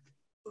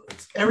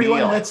 everyone,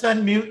 Neil. let's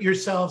unmute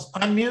yourselves.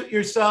 Unmute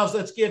yourselves.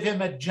 Let's give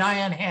him a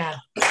giant hand.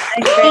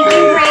 Thank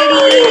you,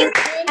 Brady.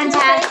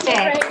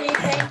 Fantastic.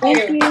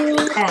 Thank you.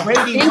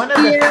 Brady, one of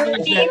the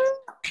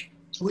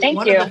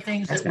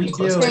things that we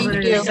do,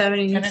 Thank you.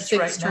 76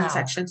 right now.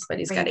 transactions, but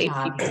he's got 8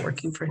 people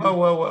working for him.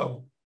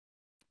 Whoa.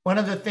 One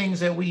of the things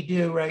that we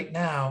do right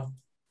now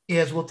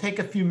is we'll take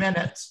a few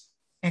minutes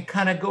and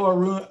kind of go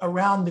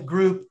around the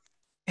group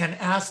and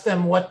ask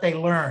them what they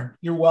learned.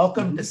 You're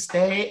welcome to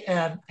stay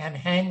and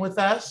hang with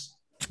us.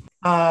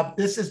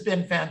 This has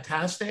been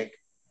fantastic.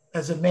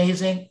 It's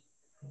amazing.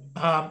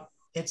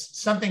 It's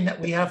something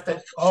that we have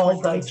to all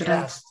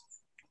digest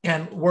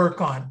and work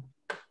on.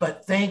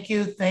 But thank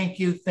you.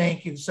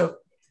 So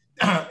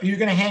you're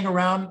going to hang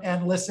around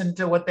and listen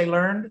to what they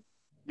learned?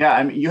 Yeah,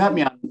 I mean, you have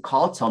me on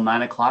call till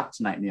 9 o'clock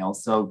tonight, Neil.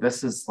 So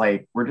this is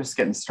like, we're just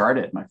getting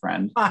started, my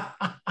friend. I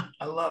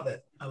love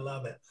it.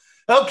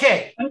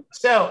 Okay.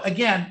 So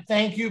again,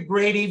 thank you,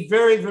 Brady,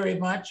 very, very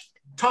much.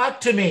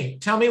 Talk to me.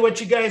 Tell me what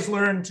you guys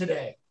learned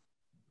today.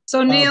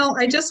 So Neil,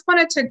 I just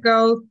wanted to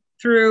go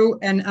through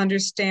and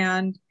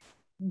understand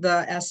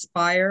the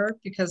Aspire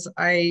because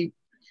I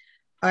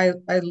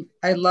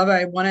love it.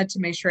 I wanted to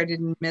make sure I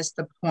didn't miss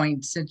the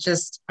points. It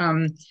just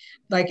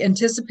like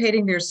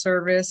anticipating their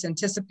service,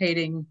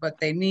 anticipating what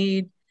they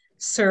need.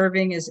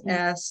 Serving is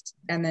S,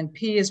 and then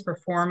P is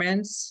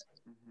performance.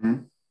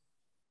 Mm-hmm.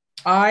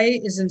 I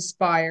is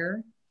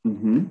inspire.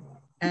 Mm-hmm.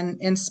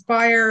 And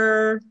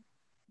inspire.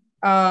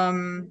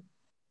 Can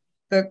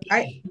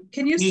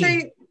you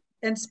say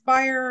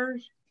inspire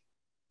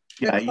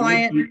the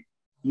client?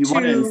 You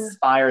want to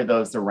inspire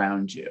those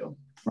around you,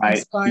 right?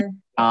 Inspire. Your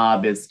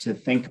job is to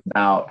think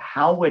about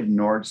how would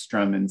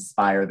Nordstrom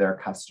inspire their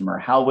customer?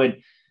 How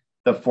would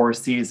the Four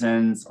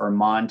Seasons or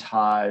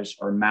Montage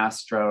or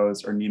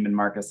Mastro's or Neiman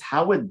Marcus,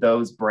 how would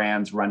those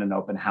brands run an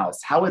open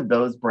house? How would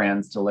those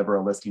brands deliver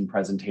a listing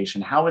presentation?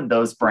 How would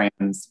those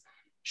brands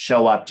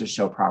show up to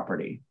show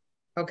property?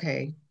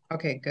 Okay,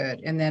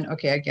 good. And then,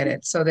 I get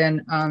it. So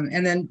then,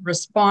 and then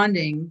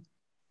responding,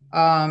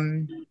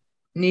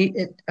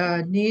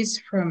 needs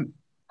from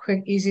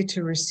quick, easy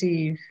to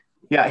receive.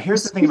 Yeah,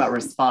 here's the thing about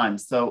respond.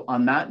 So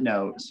on that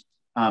note,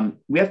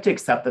 we have to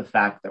accept the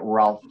fact that we're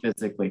all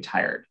physically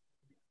tired.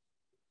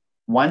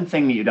 One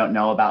thing that you don't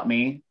know about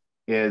me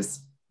is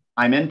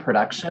I'm in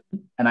production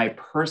and I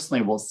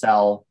personally will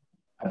sell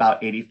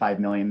about 85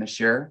 million this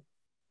year.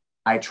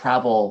 I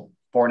travel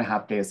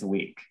 4.5 days a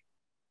week.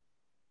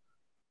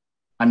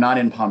 I'm not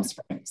in Palm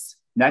Springs.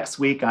 Next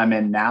week, I'm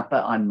in Napa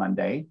on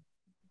Monday.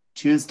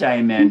 Tuesday,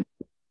 I'm in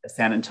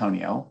San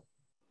Antonio.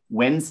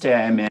 Wednesday,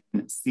 I'm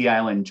in Sea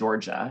Island,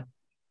 Georgia.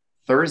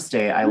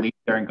 Thursday, I leave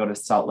there and go to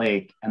Salt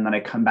Lake, and then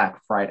I come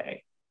back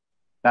Friday.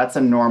 That's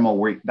a normal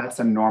week. That's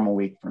a normal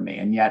week for me.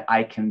 And yet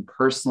I can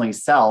personally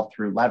sell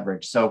through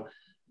leverage. So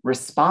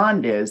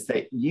respond is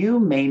that you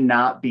may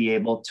not be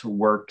able to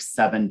work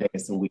 7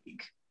 days a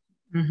week.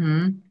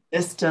 Mm-hmm.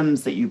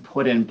 Systems that you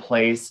put in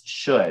place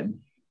should,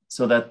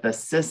 so that the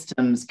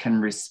systems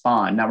can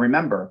respond. Now,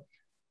 remember,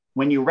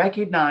 when you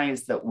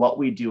recognize that what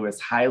we do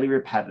is highly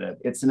repetitive,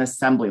 it's an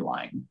assembly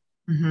line.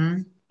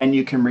 Mm-hmm. And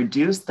you can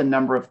reduce the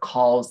number of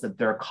calls that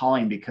they're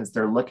calling because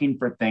they're looking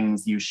for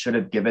things you should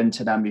have given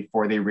to them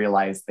before they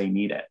realize they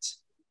need it.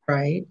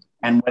 Right.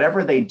 And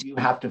whatever they do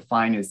have to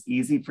find is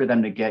easy for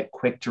them to get,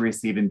 quick to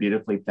receive, and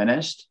beautifully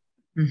finished,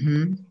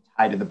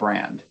 tied to the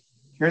brand.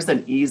 Here's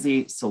an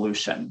easy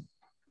solution.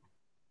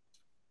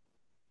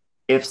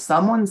 If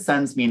someone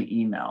sends me an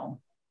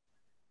email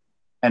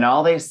and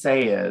all they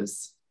say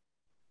is,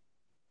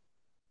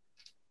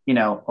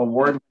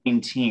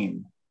 award-winning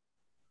team,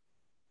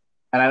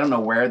 and I don't know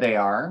where they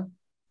are,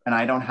 and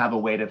I don't have a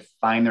way to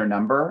find their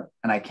number,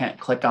 and I can't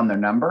click on their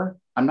number,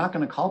 I'm not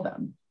going to call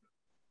them.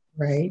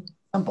 Right.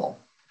 Simple.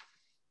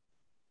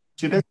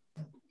 Too busy.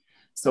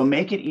 So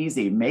make it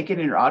easy. Make it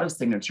in your auto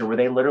signature where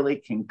they literally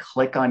can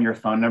click on your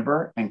phone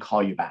number and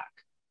call you back.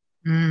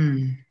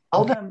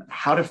 Tell them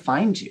how to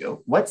find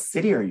you. What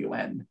city are you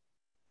in?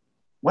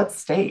 What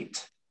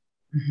state?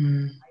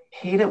 I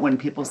hate it when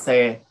people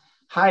say,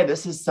 hi,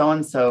 this is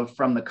so-and-so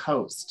from the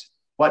coast.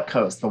 What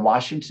coast? The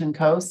Washington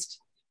coast?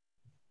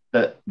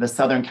 The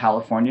Southern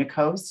California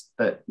coast?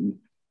 The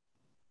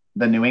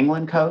New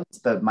England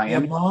coast? The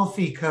Miami? The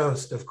Amalfi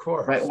Coast, of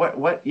course. Right.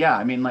 What? Yeah.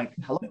 I mean, like,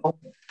 hello.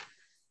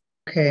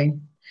 Okay.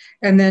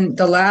 And then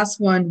the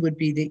last one would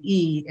be the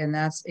E, and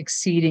that's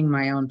exceeding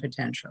my own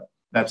potential.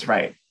 That's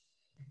right.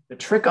 The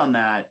trick on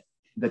that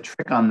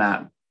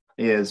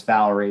is,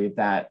 Valerie,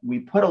 that we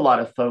put a lot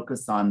of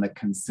focus on the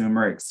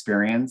consumer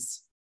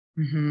experience.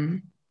 Mm-hmm.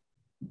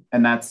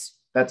 And that's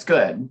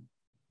good.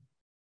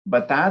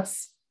 But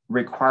that's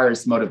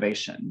requires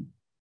motivation.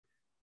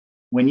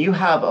 When you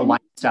have a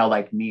lifestyle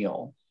like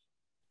Neil,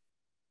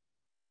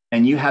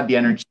 and you have the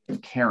energy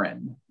of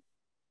Karen,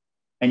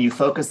 and you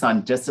focus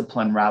on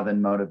discipline rather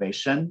than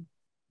motivation,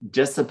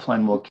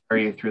 discipline will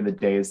carry you through the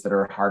days that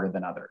are harder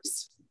than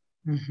others.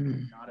 Mm-hmm.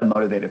 I'm not a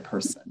motivated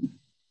person.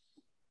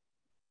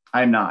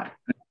 I'm not.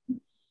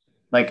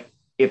 Like,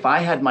 if I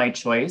had my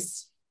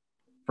choice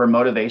for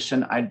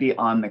motivation, I'd be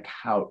on the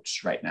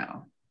couch right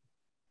now.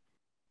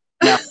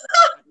 Now,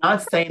 I'm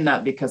not saying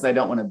that because I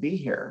don't want to be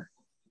here.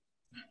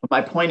 But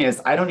my point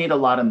is, I don't need a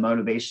lot of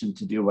motivation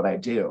to do what I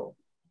do.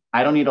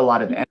 I don't need a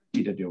lot of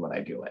energy to do what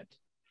I do it.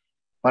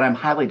 But I'm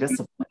highly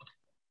disciplined.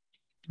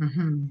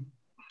 Mm-hmm.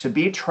 To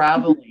be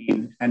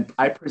traveling, and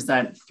I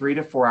present 3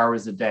 to 4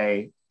 hours a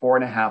day,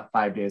 4.5,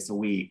 5 days a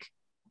week,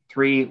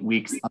 3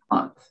 weeks a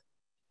month.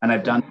 And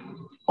I've done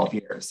 12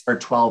 years or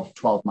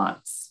 12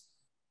 months.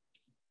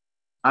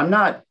 I'm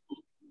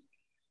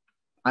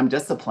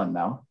disciplined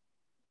though.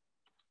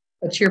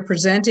 But you're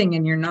presenting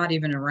and you're not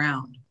even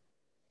around.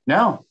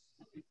 No.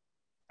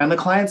 And the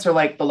clients are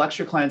like, the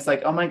luxury clients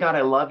like, oh my God,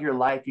 I love your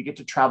life. You get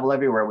to travel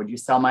everywhere. Would you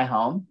sell my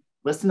home?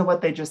 Listen to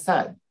what they just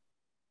said.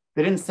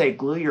 They didn't say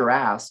glue your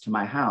ass to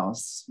my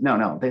house.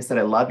 No. They said,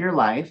 I love your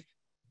life.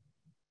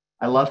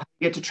 I love how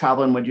you get to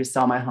travel, and would you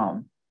sell my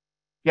home?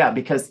 Yeah,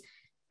 because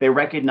they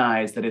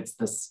recognize that it's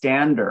the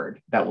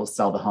standard that will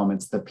sell the home.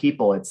 It's the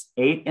people. It's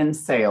 8 in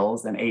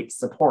sales and 8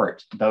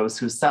 support, those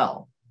who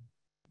sell.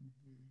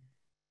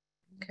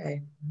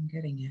 Okay, I'm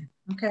getting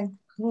it. Okay,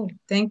 cool.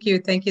 Thank you.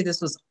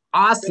 This was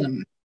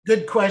awesome.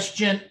 Good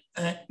question.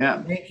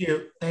 Yeah. Thank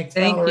you. Thanks,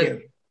 Thank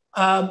Valerie.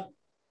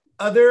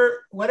 you.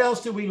 What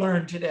else did we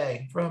learn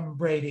today from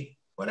Brady?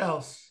 What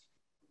else?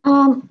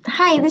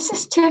 Hi, this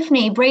is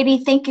Tiffany.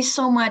 Brady, thank you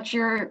so much.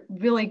 You're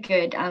really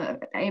good. I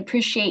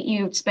appreciate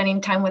you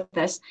spending time with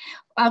us.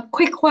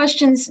 Quick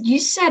questions. You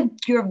said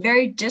you're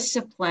very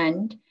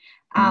disciplined,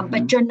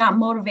 but you're not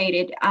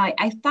motivated.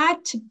 I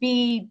thought to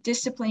be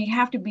disciplined, you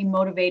have to be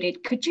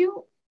motivated. Could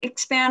you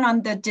expand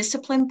on the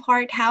discipline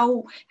part?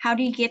 How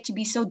do you get to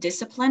be so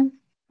disciplined?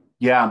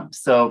 Yeah,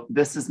 so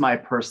this is my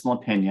personal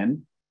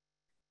opinion.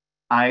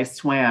 I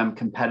swam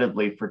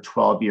competitively for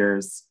 12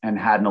 years and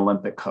had an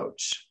Olympic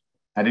coach.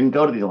 I didn't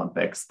go to the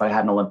Olympics, but I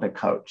had an Olympic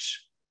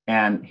coach.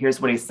 And here's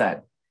what he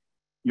said.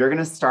 You're going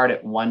to start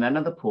at one end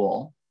of the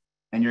pool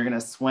and you're going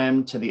to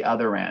swim to the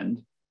other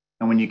end.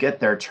 And when you get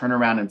there, turn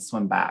around and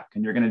swim back.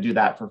 And you're going to do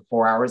that for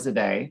 4 hours a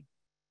day,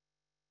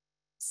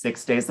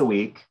 6 days a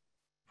week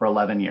for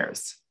 11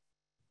 years.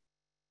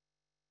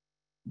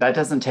 That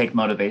doesn't take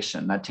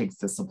motivation. That takes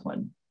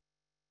discipline.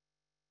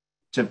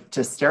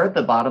 To stare at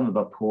the bottom of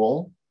a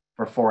pool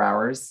for 4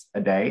 hours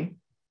a day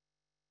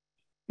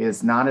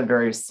is not a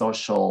very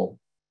social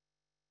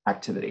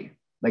activity.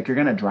 Like, you're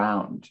going to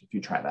drown if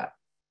you try that.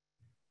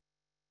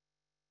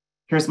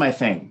 Here's my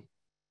thing.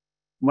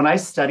 When I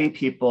study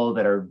people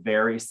that are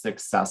very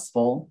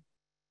successful,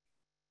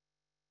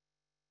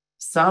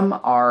 some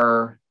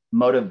are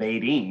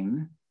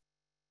motivating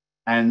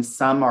and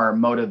some are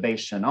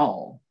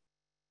motivational,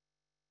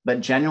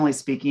 but generally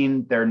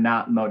speaking, they're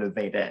not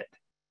motivated.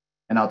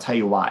 And I'll tell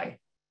you why.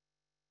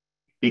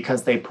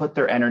 Because they put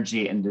their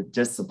energy into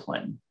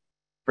discipline.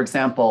 For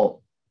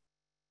example,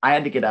 I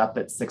had to get up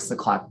at 6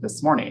 o'clock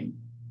this morning.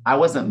 I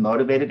wasn't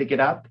motivated to get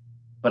up,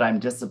 but I'm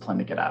disciplined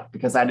to get up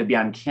because I had to be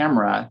on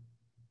camera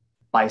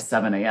by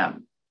 7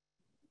 a.m.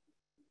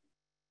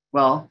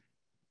 Well,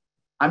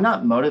 I'm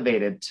not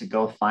motivated to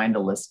go find a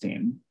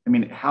listing. I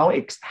mean,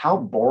 how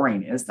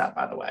boring is that,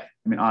 by the way?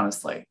 I mean,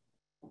 honestly,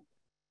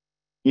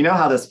 you know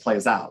how this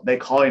plays out. They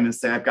call in and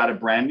say, I've got a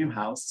brand new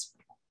house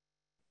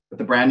with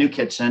a brand new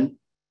kitchen,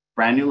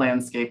 brand new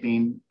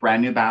landscaping,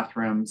 brand new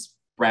bathrooms,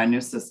 brand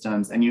new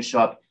systems, and you show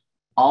up.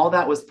 All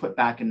that was put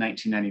back in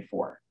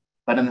 1994.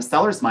 But in the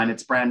seller's mind,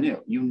 it's brand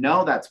new. You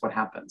know that's what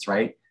happens,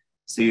 right?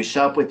 So you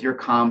show up with your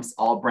comps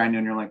all brand new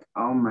and you're like,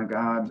 oh my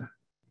God,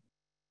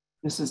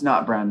 this is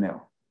not brand new.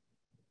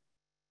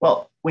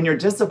 Well, when you're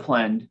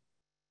disciplined,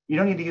 you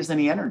don't need to use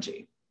any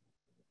energy.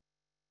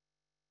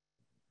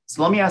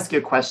 So let me ask you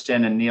a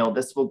question, and Neil,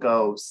 this will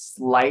go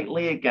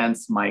slightly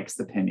against Mike's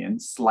opinion,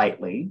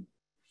 slightly,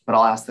 but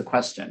I'll ask the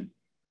question.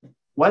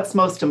 What's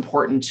most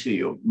important to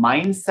you?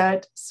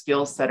 Mindset,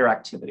 skill set, or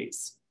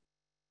activities?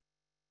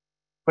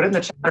 Put it in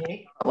the chat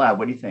out loud.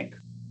 What do you think?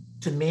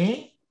 To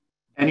me?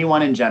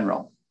 Anyone in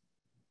general?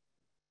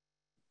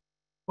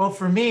 Well,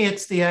 for me,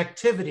 it's the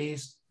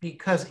activities,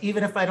 because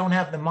even if I don't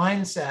have the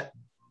mindset,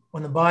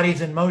 when the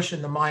body's in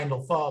motion, the mind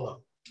will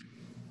follow.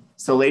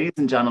 So ladies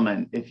and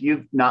gentlemen, if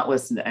you've not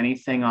listened to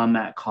anything on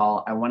that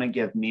call, I want to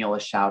give Neil a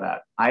shout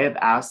out. I have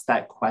asked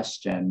that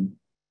question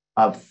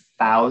of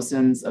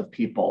thousands of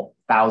people,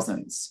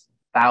 thousands.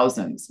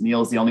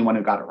 Neil's the only one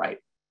who got it right.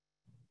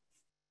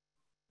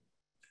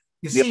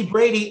 You see,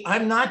 Brady,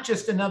 I'm not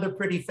just another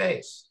pretty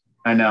face.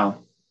 I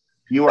know.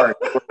 You are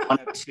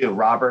one of two,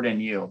 Robert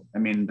and you. I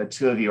mean, the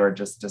two of you are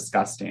just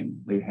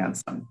disgustingly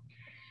handsome.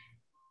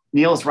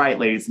 Neil's right,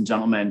 ladies and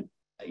gentlemen.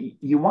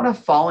 You want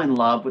to fall in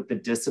love with the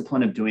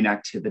discipline of doing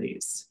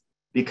activities,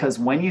 because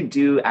when you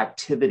do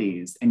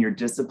activities and you're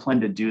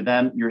disciplined to do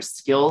them, your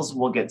skills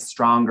will get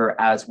stronger,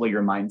 as will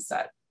your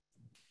mindset.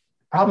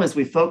 Problem is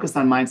we focus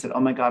on mindset. Oh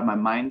my God, my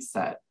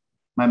mindset.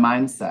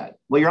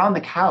 Well, you're on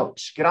the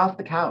couch. Get off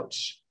the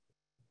couch.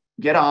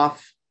 Get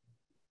off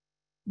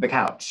the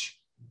couch.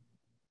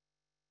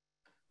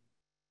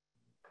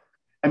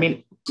 I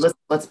mean,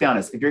 let's be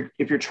honest.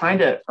 If you're trying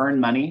to earn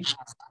money,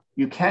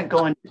 you can't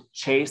go and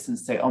chase and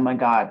say, oh my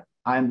God,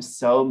 I'm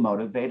so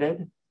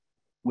motivated.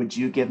 Would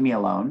you give me a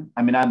loan?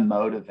 I mean, I'm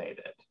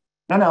motivated.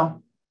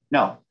 No.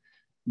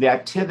 The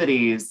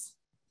activities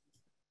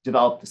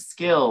develop the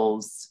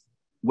skills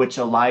which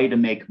allow you to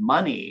make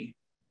money.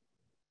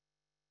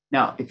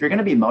 Now, if you're going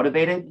to be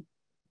motivated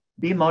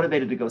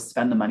to go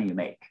spend the money you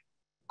make.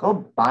 Go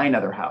buy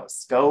another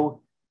house.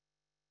 Go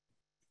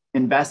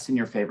invest in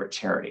your favorite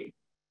charity.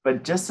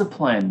 But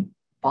discipline,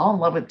 fall in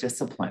love with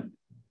discipline.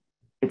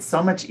 It's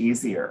so much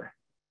easier.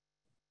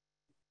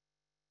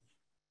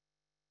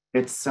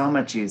 It's so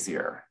much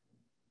easier.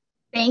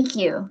 Thank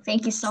you.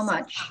 Thank you so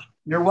much.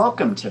 You're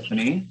welcome,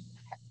 Tiffany.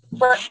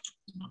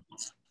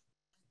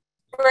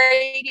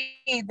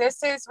 Brady,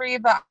 this is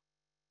Reba.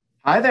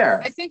 Hi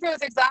there. I think it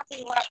was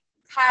exactly what.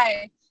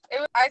 Hi.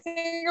 I think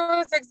it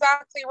was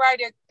exactly right.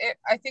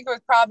 I think it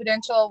was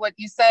providential what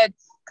you said,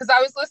 because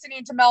I was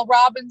listening to Mel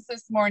Robbins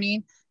this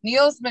morning.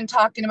 Neil's been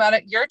talking about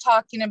it. You're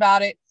talking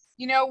about it.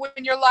 You know, when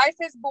your life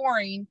is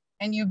boring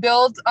and you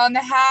build on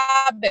the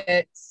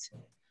habits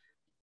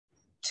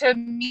to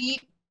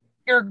meet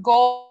your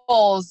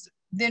goals,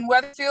 then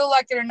whether you feel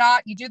like it or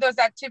not, you do those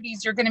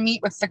activities, you're going to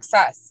meet with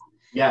success.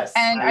 Yes.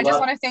 And I just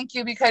want to thank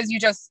you, because you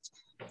just,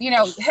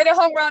 hit a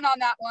home run on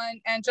that one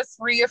and just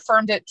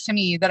reaffirmed it to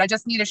me that I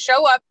just need to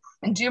show up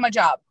and do my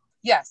job.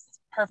 Yes.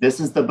 Perfect. This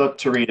is the book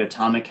to read,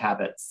 Atomic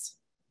Habits.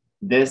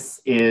 This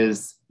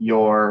is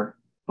your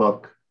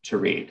book to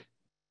read.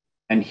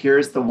 And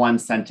here's the one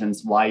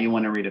sentence why you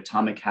want to read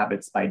Atomic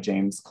Habits by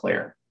James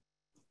Clear.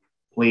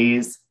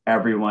 Please,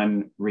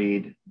 everyone,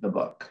 read the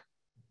book.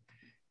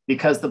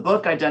 Because the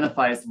book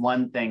identifies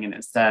one thing, and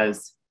it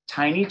says,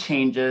 tiny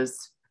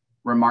changes,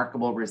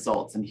 remarkable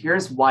results. And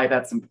here's why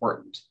that's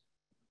important.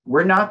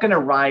 We're not going to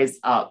rise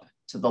up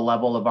to the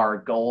level of our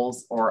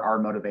goals or our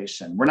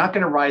motivation. We're not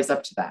going to rise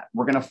up to that.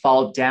 We're going to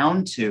fall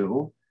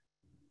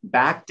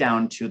back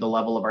down to the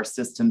level of our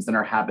systems and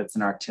our habits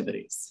and our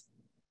activities.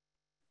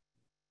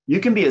 You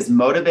can be as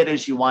motivated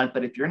as you want,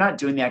 but if you're not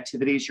doing the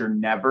activities, you're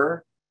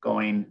never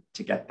going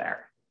to get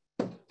there.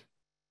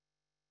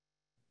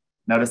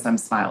 Notice I'm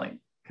smiling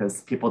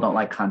because people don't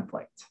like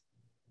conflict.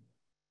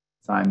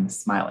 So I'm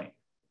smiling.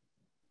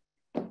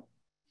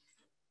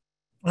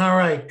 All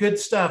right, good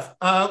stuff.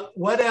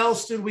 What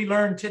else did we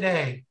learn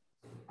today?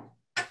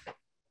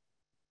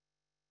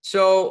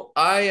 So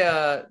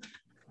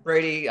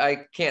Brady,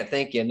 I can't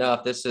thank you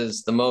enough. This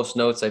is the most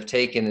notes I've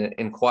taken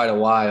in quite a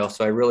while,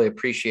 so I really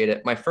appreciate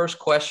it. My first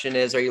question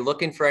is, are you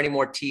looking for any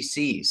more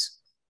TCs?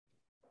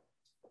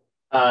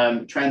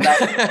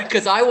 Transaction.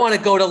 Because I want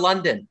to go to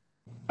London.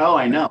 Oh,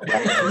 I know.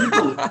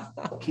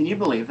 Can you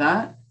believe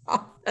that?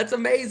 Oh, that's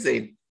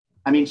amazing.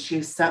 I mean,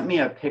 she sent me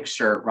a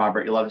picture,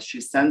 Robert, you love it.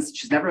 She's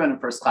never been in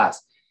first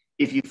class.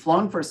 If you've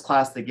flown first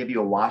class, they give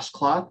you a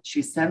washcloth.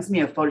 She sends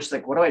me a photo. She's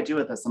like, what do I do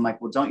with this? I'm like,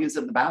 well, don't use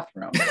it in the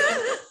bathroom.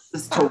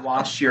 This is to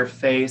wash your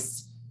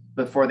face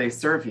before they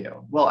serve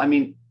you. Well, I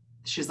mean,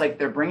 she's like,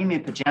 they're bringing me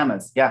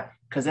pajamas. Yeah,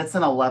 because it's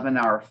an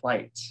 11-hour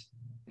flight.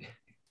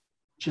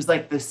 She's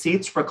like, the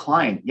seats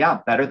recline. Yeah,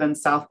 better than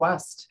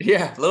Southwest.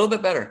 Yeah, a little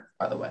bit better.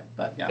 By the way,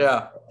 but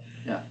yeah.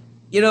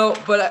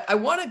 But I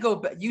want to go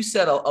back. You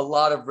said a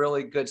lot of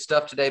really good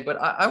stuff today, but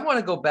I want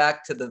to go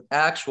back to the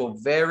actual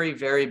very,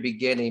 very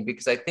beginning,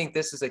 because I think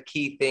this is a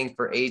key thing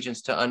for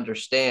agents to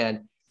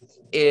understand.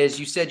 Is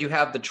you said you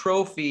have the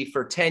trophy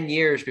for 10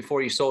 years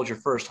before you sold your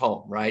first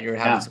home, right? You're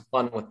having some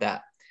fun with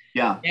that.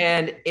 Yeah.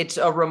 And it's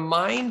a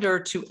reminder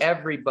to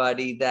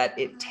everybody that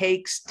it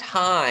takes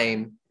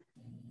time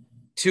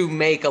to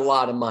make a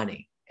lot of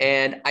money.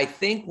 And I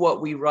think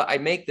I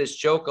make this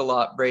joke a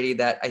lot, Brady,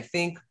 that I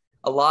think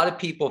a lot of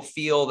people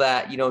feel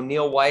that,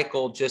 Neil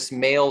Weichel just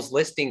mails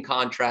listing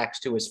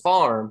contracts to his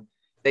farm.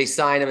 They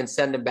sign them and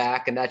send them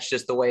back. And that's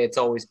just the way it's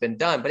always been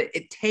done. But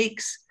it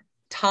takes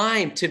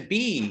time to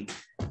be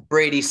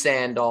Brady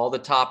Sandahl, the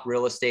top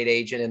real estate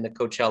agent in the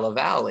Coachella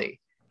Valley.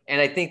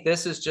 And I think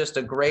this is just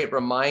a great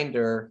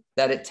reminder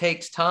that it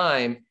takes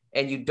time,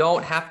 and you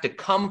don't have to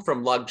come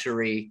from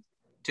luxury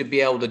to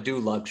be able to do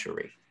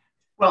luxury.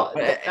 Well,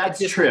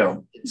 that's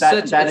true. It's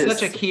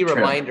such a key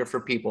reminder for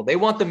people. They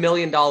want the $1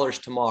 million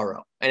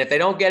tomorrow. And if they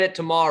don't get it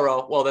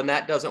tomorrow, well, then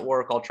that doesn't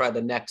work. I'll try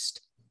the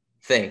next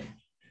thing.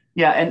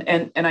 Yeah.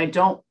 And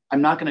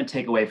I'm not going to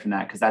take away from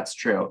that, because that's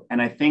true. And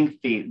I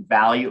think the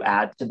value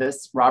add to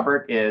this,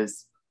 Robert,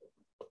 is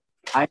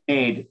I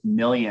made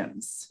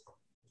millions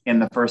in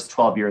the first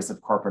 12 years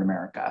of corporate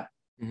America.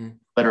 Mm-hmm.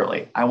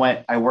 Literally.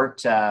 I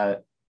worked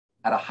at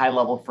a high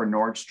level for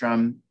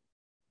Nordstrom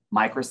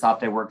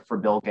Microsoft, I worked for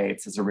Bill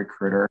Gates as a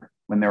recruiter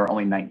when there were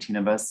only 19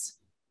 of us.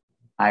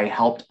 I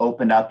helped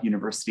open up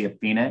University of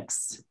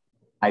Phoenix.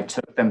 I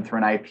took them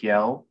through an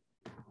IPO.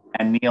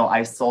 And Neil,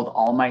 I sold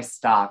all my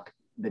stock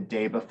the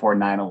day before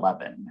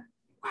 9/11.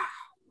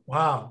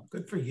 Wow,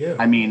 good for you.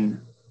 I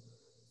mean,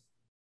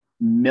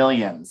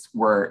 millions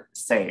were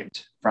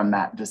saved from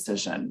that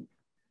decision.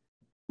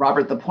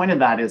 Robert, the point of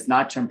that is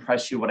not to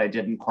impress you what I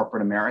did in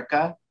corporate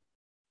America,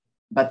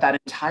 but that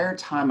entire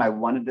time I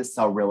wanted to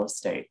sell real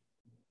estate.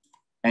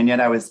 And yet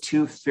I was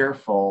too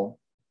fearful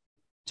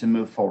to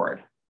move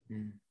forward.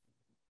 Mm.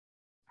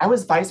 I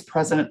was vice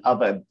president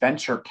of a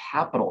venture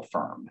capital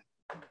firm.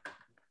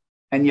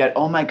 And yet,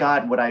 oh my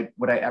God, would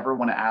I ever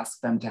want to ask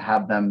them to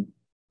have them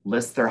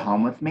list their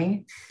home with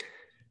me?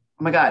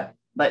 Oh my God,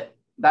 but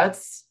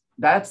that's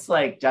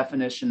like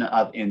definition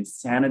of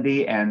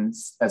insanity. And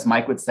as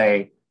Mike would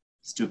say,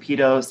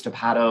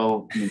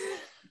 stupido. I mean,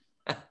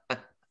 the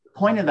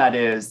point of that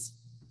is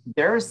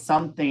there's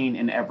something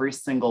in every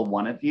single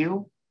one of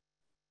you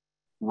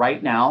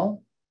right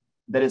now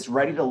that is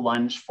ready to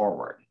lunge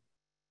forward.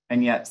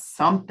 And yet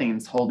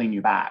something's holding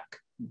you back.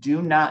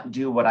 Do not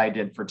do what I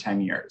did for 10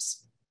 years.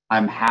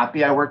 I'm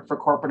happy I worked for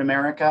corporate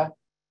America,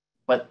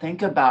 but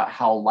think about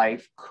how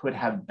life could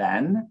have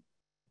been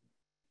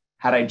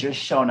had I just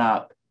shown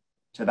up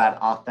to that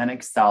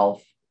authentic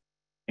self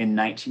in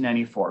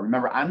 1994.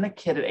 Remember, I'm the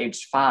kid at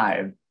age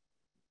 5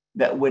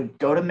 that would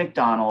go to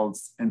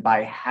McDonald's and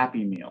buy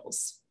Happy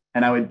Meals.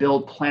 And I would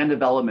build plan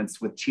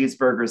developments with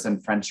cheeseburgers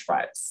and French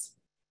fries.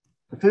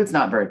 The food's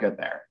not very good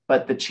there,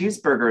 but the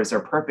cheeseburgers are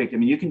perfect. I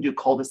mean, you can do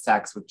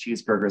cul-de-sacs with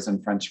cheeseburgers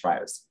and French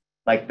fries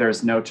like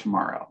there's no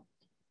tomorrow.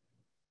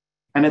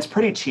 And it's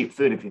pretty cheap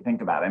food if you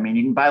think about it. I mean,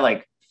 you can buy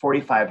like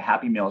 45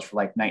 Happy Meals for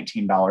like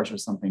 $19 or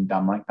something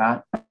dumb like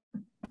that.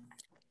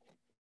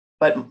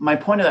 But my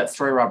point of that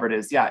story, Robert,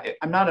 is, yeah,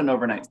 I'm not an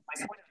overnight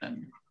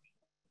person.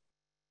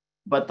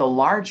 But the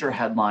larger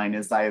headline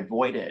is I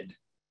avoided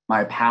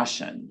my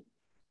passion.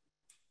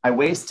 I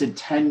wasted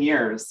 10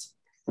 years.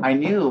 I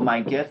knew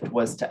my gift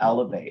was to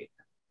elevate.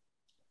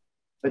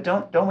 But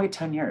don't wait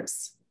 10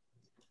 years.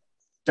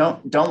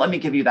 Don't let me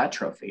give you that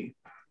trophy.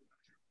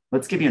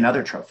 Let's give you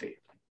another trophy.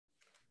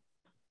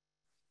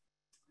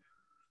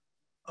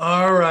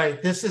 All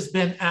right, this has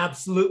been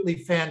absolutely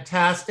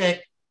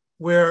fantastic.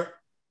 We're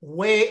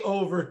way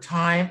over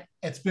time.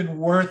 It's been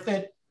worth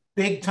it,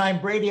 big time.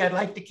 Brady, I'd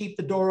like to keep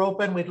the door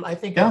open. I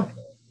think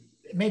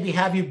maybe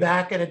have you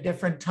back at a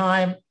different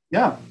time.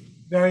 Yeah.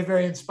 Very,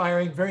 very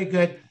inspiring. Very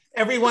good.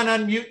 Everyone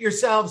unmute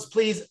yourselves,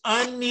 please.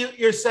 Unmute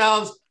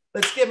yourselves.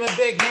 Let's give them a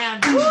big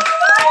hand.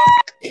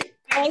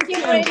 Thank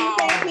you, Brady.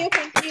 Thank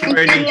you. Thank you.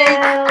 Brady.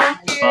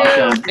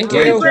 Welcome. Thank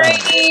you,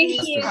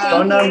 Brady.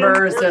 Phone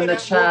numbers in the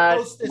chat,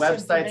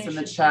 websites in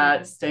the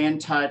chat. Stay in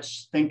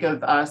touch. Think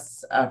of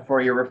us for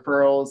your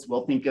referrals.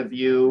 We'll think of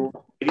you.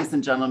 Ladies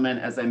and gentlemen,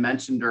 as I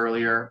mentioned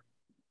earlier,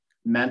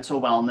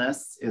 mental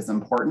wellness is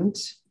important.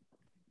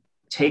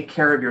 Take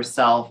care of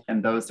yourself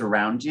and those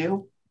around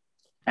you.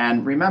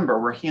 And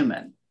remember, we're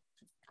human.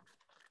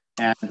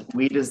 And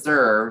we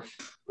deserve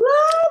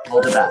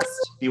all the best.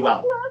 Be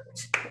well.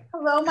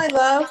 Hello, my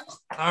love.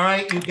 All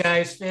right, you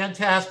guys,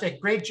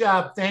 fantastic. Great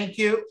job. Thank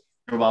you.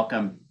 You're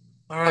welcome.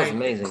 All right. That was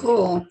amazing.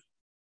 Cool.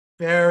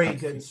 Very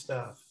good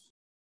stuff.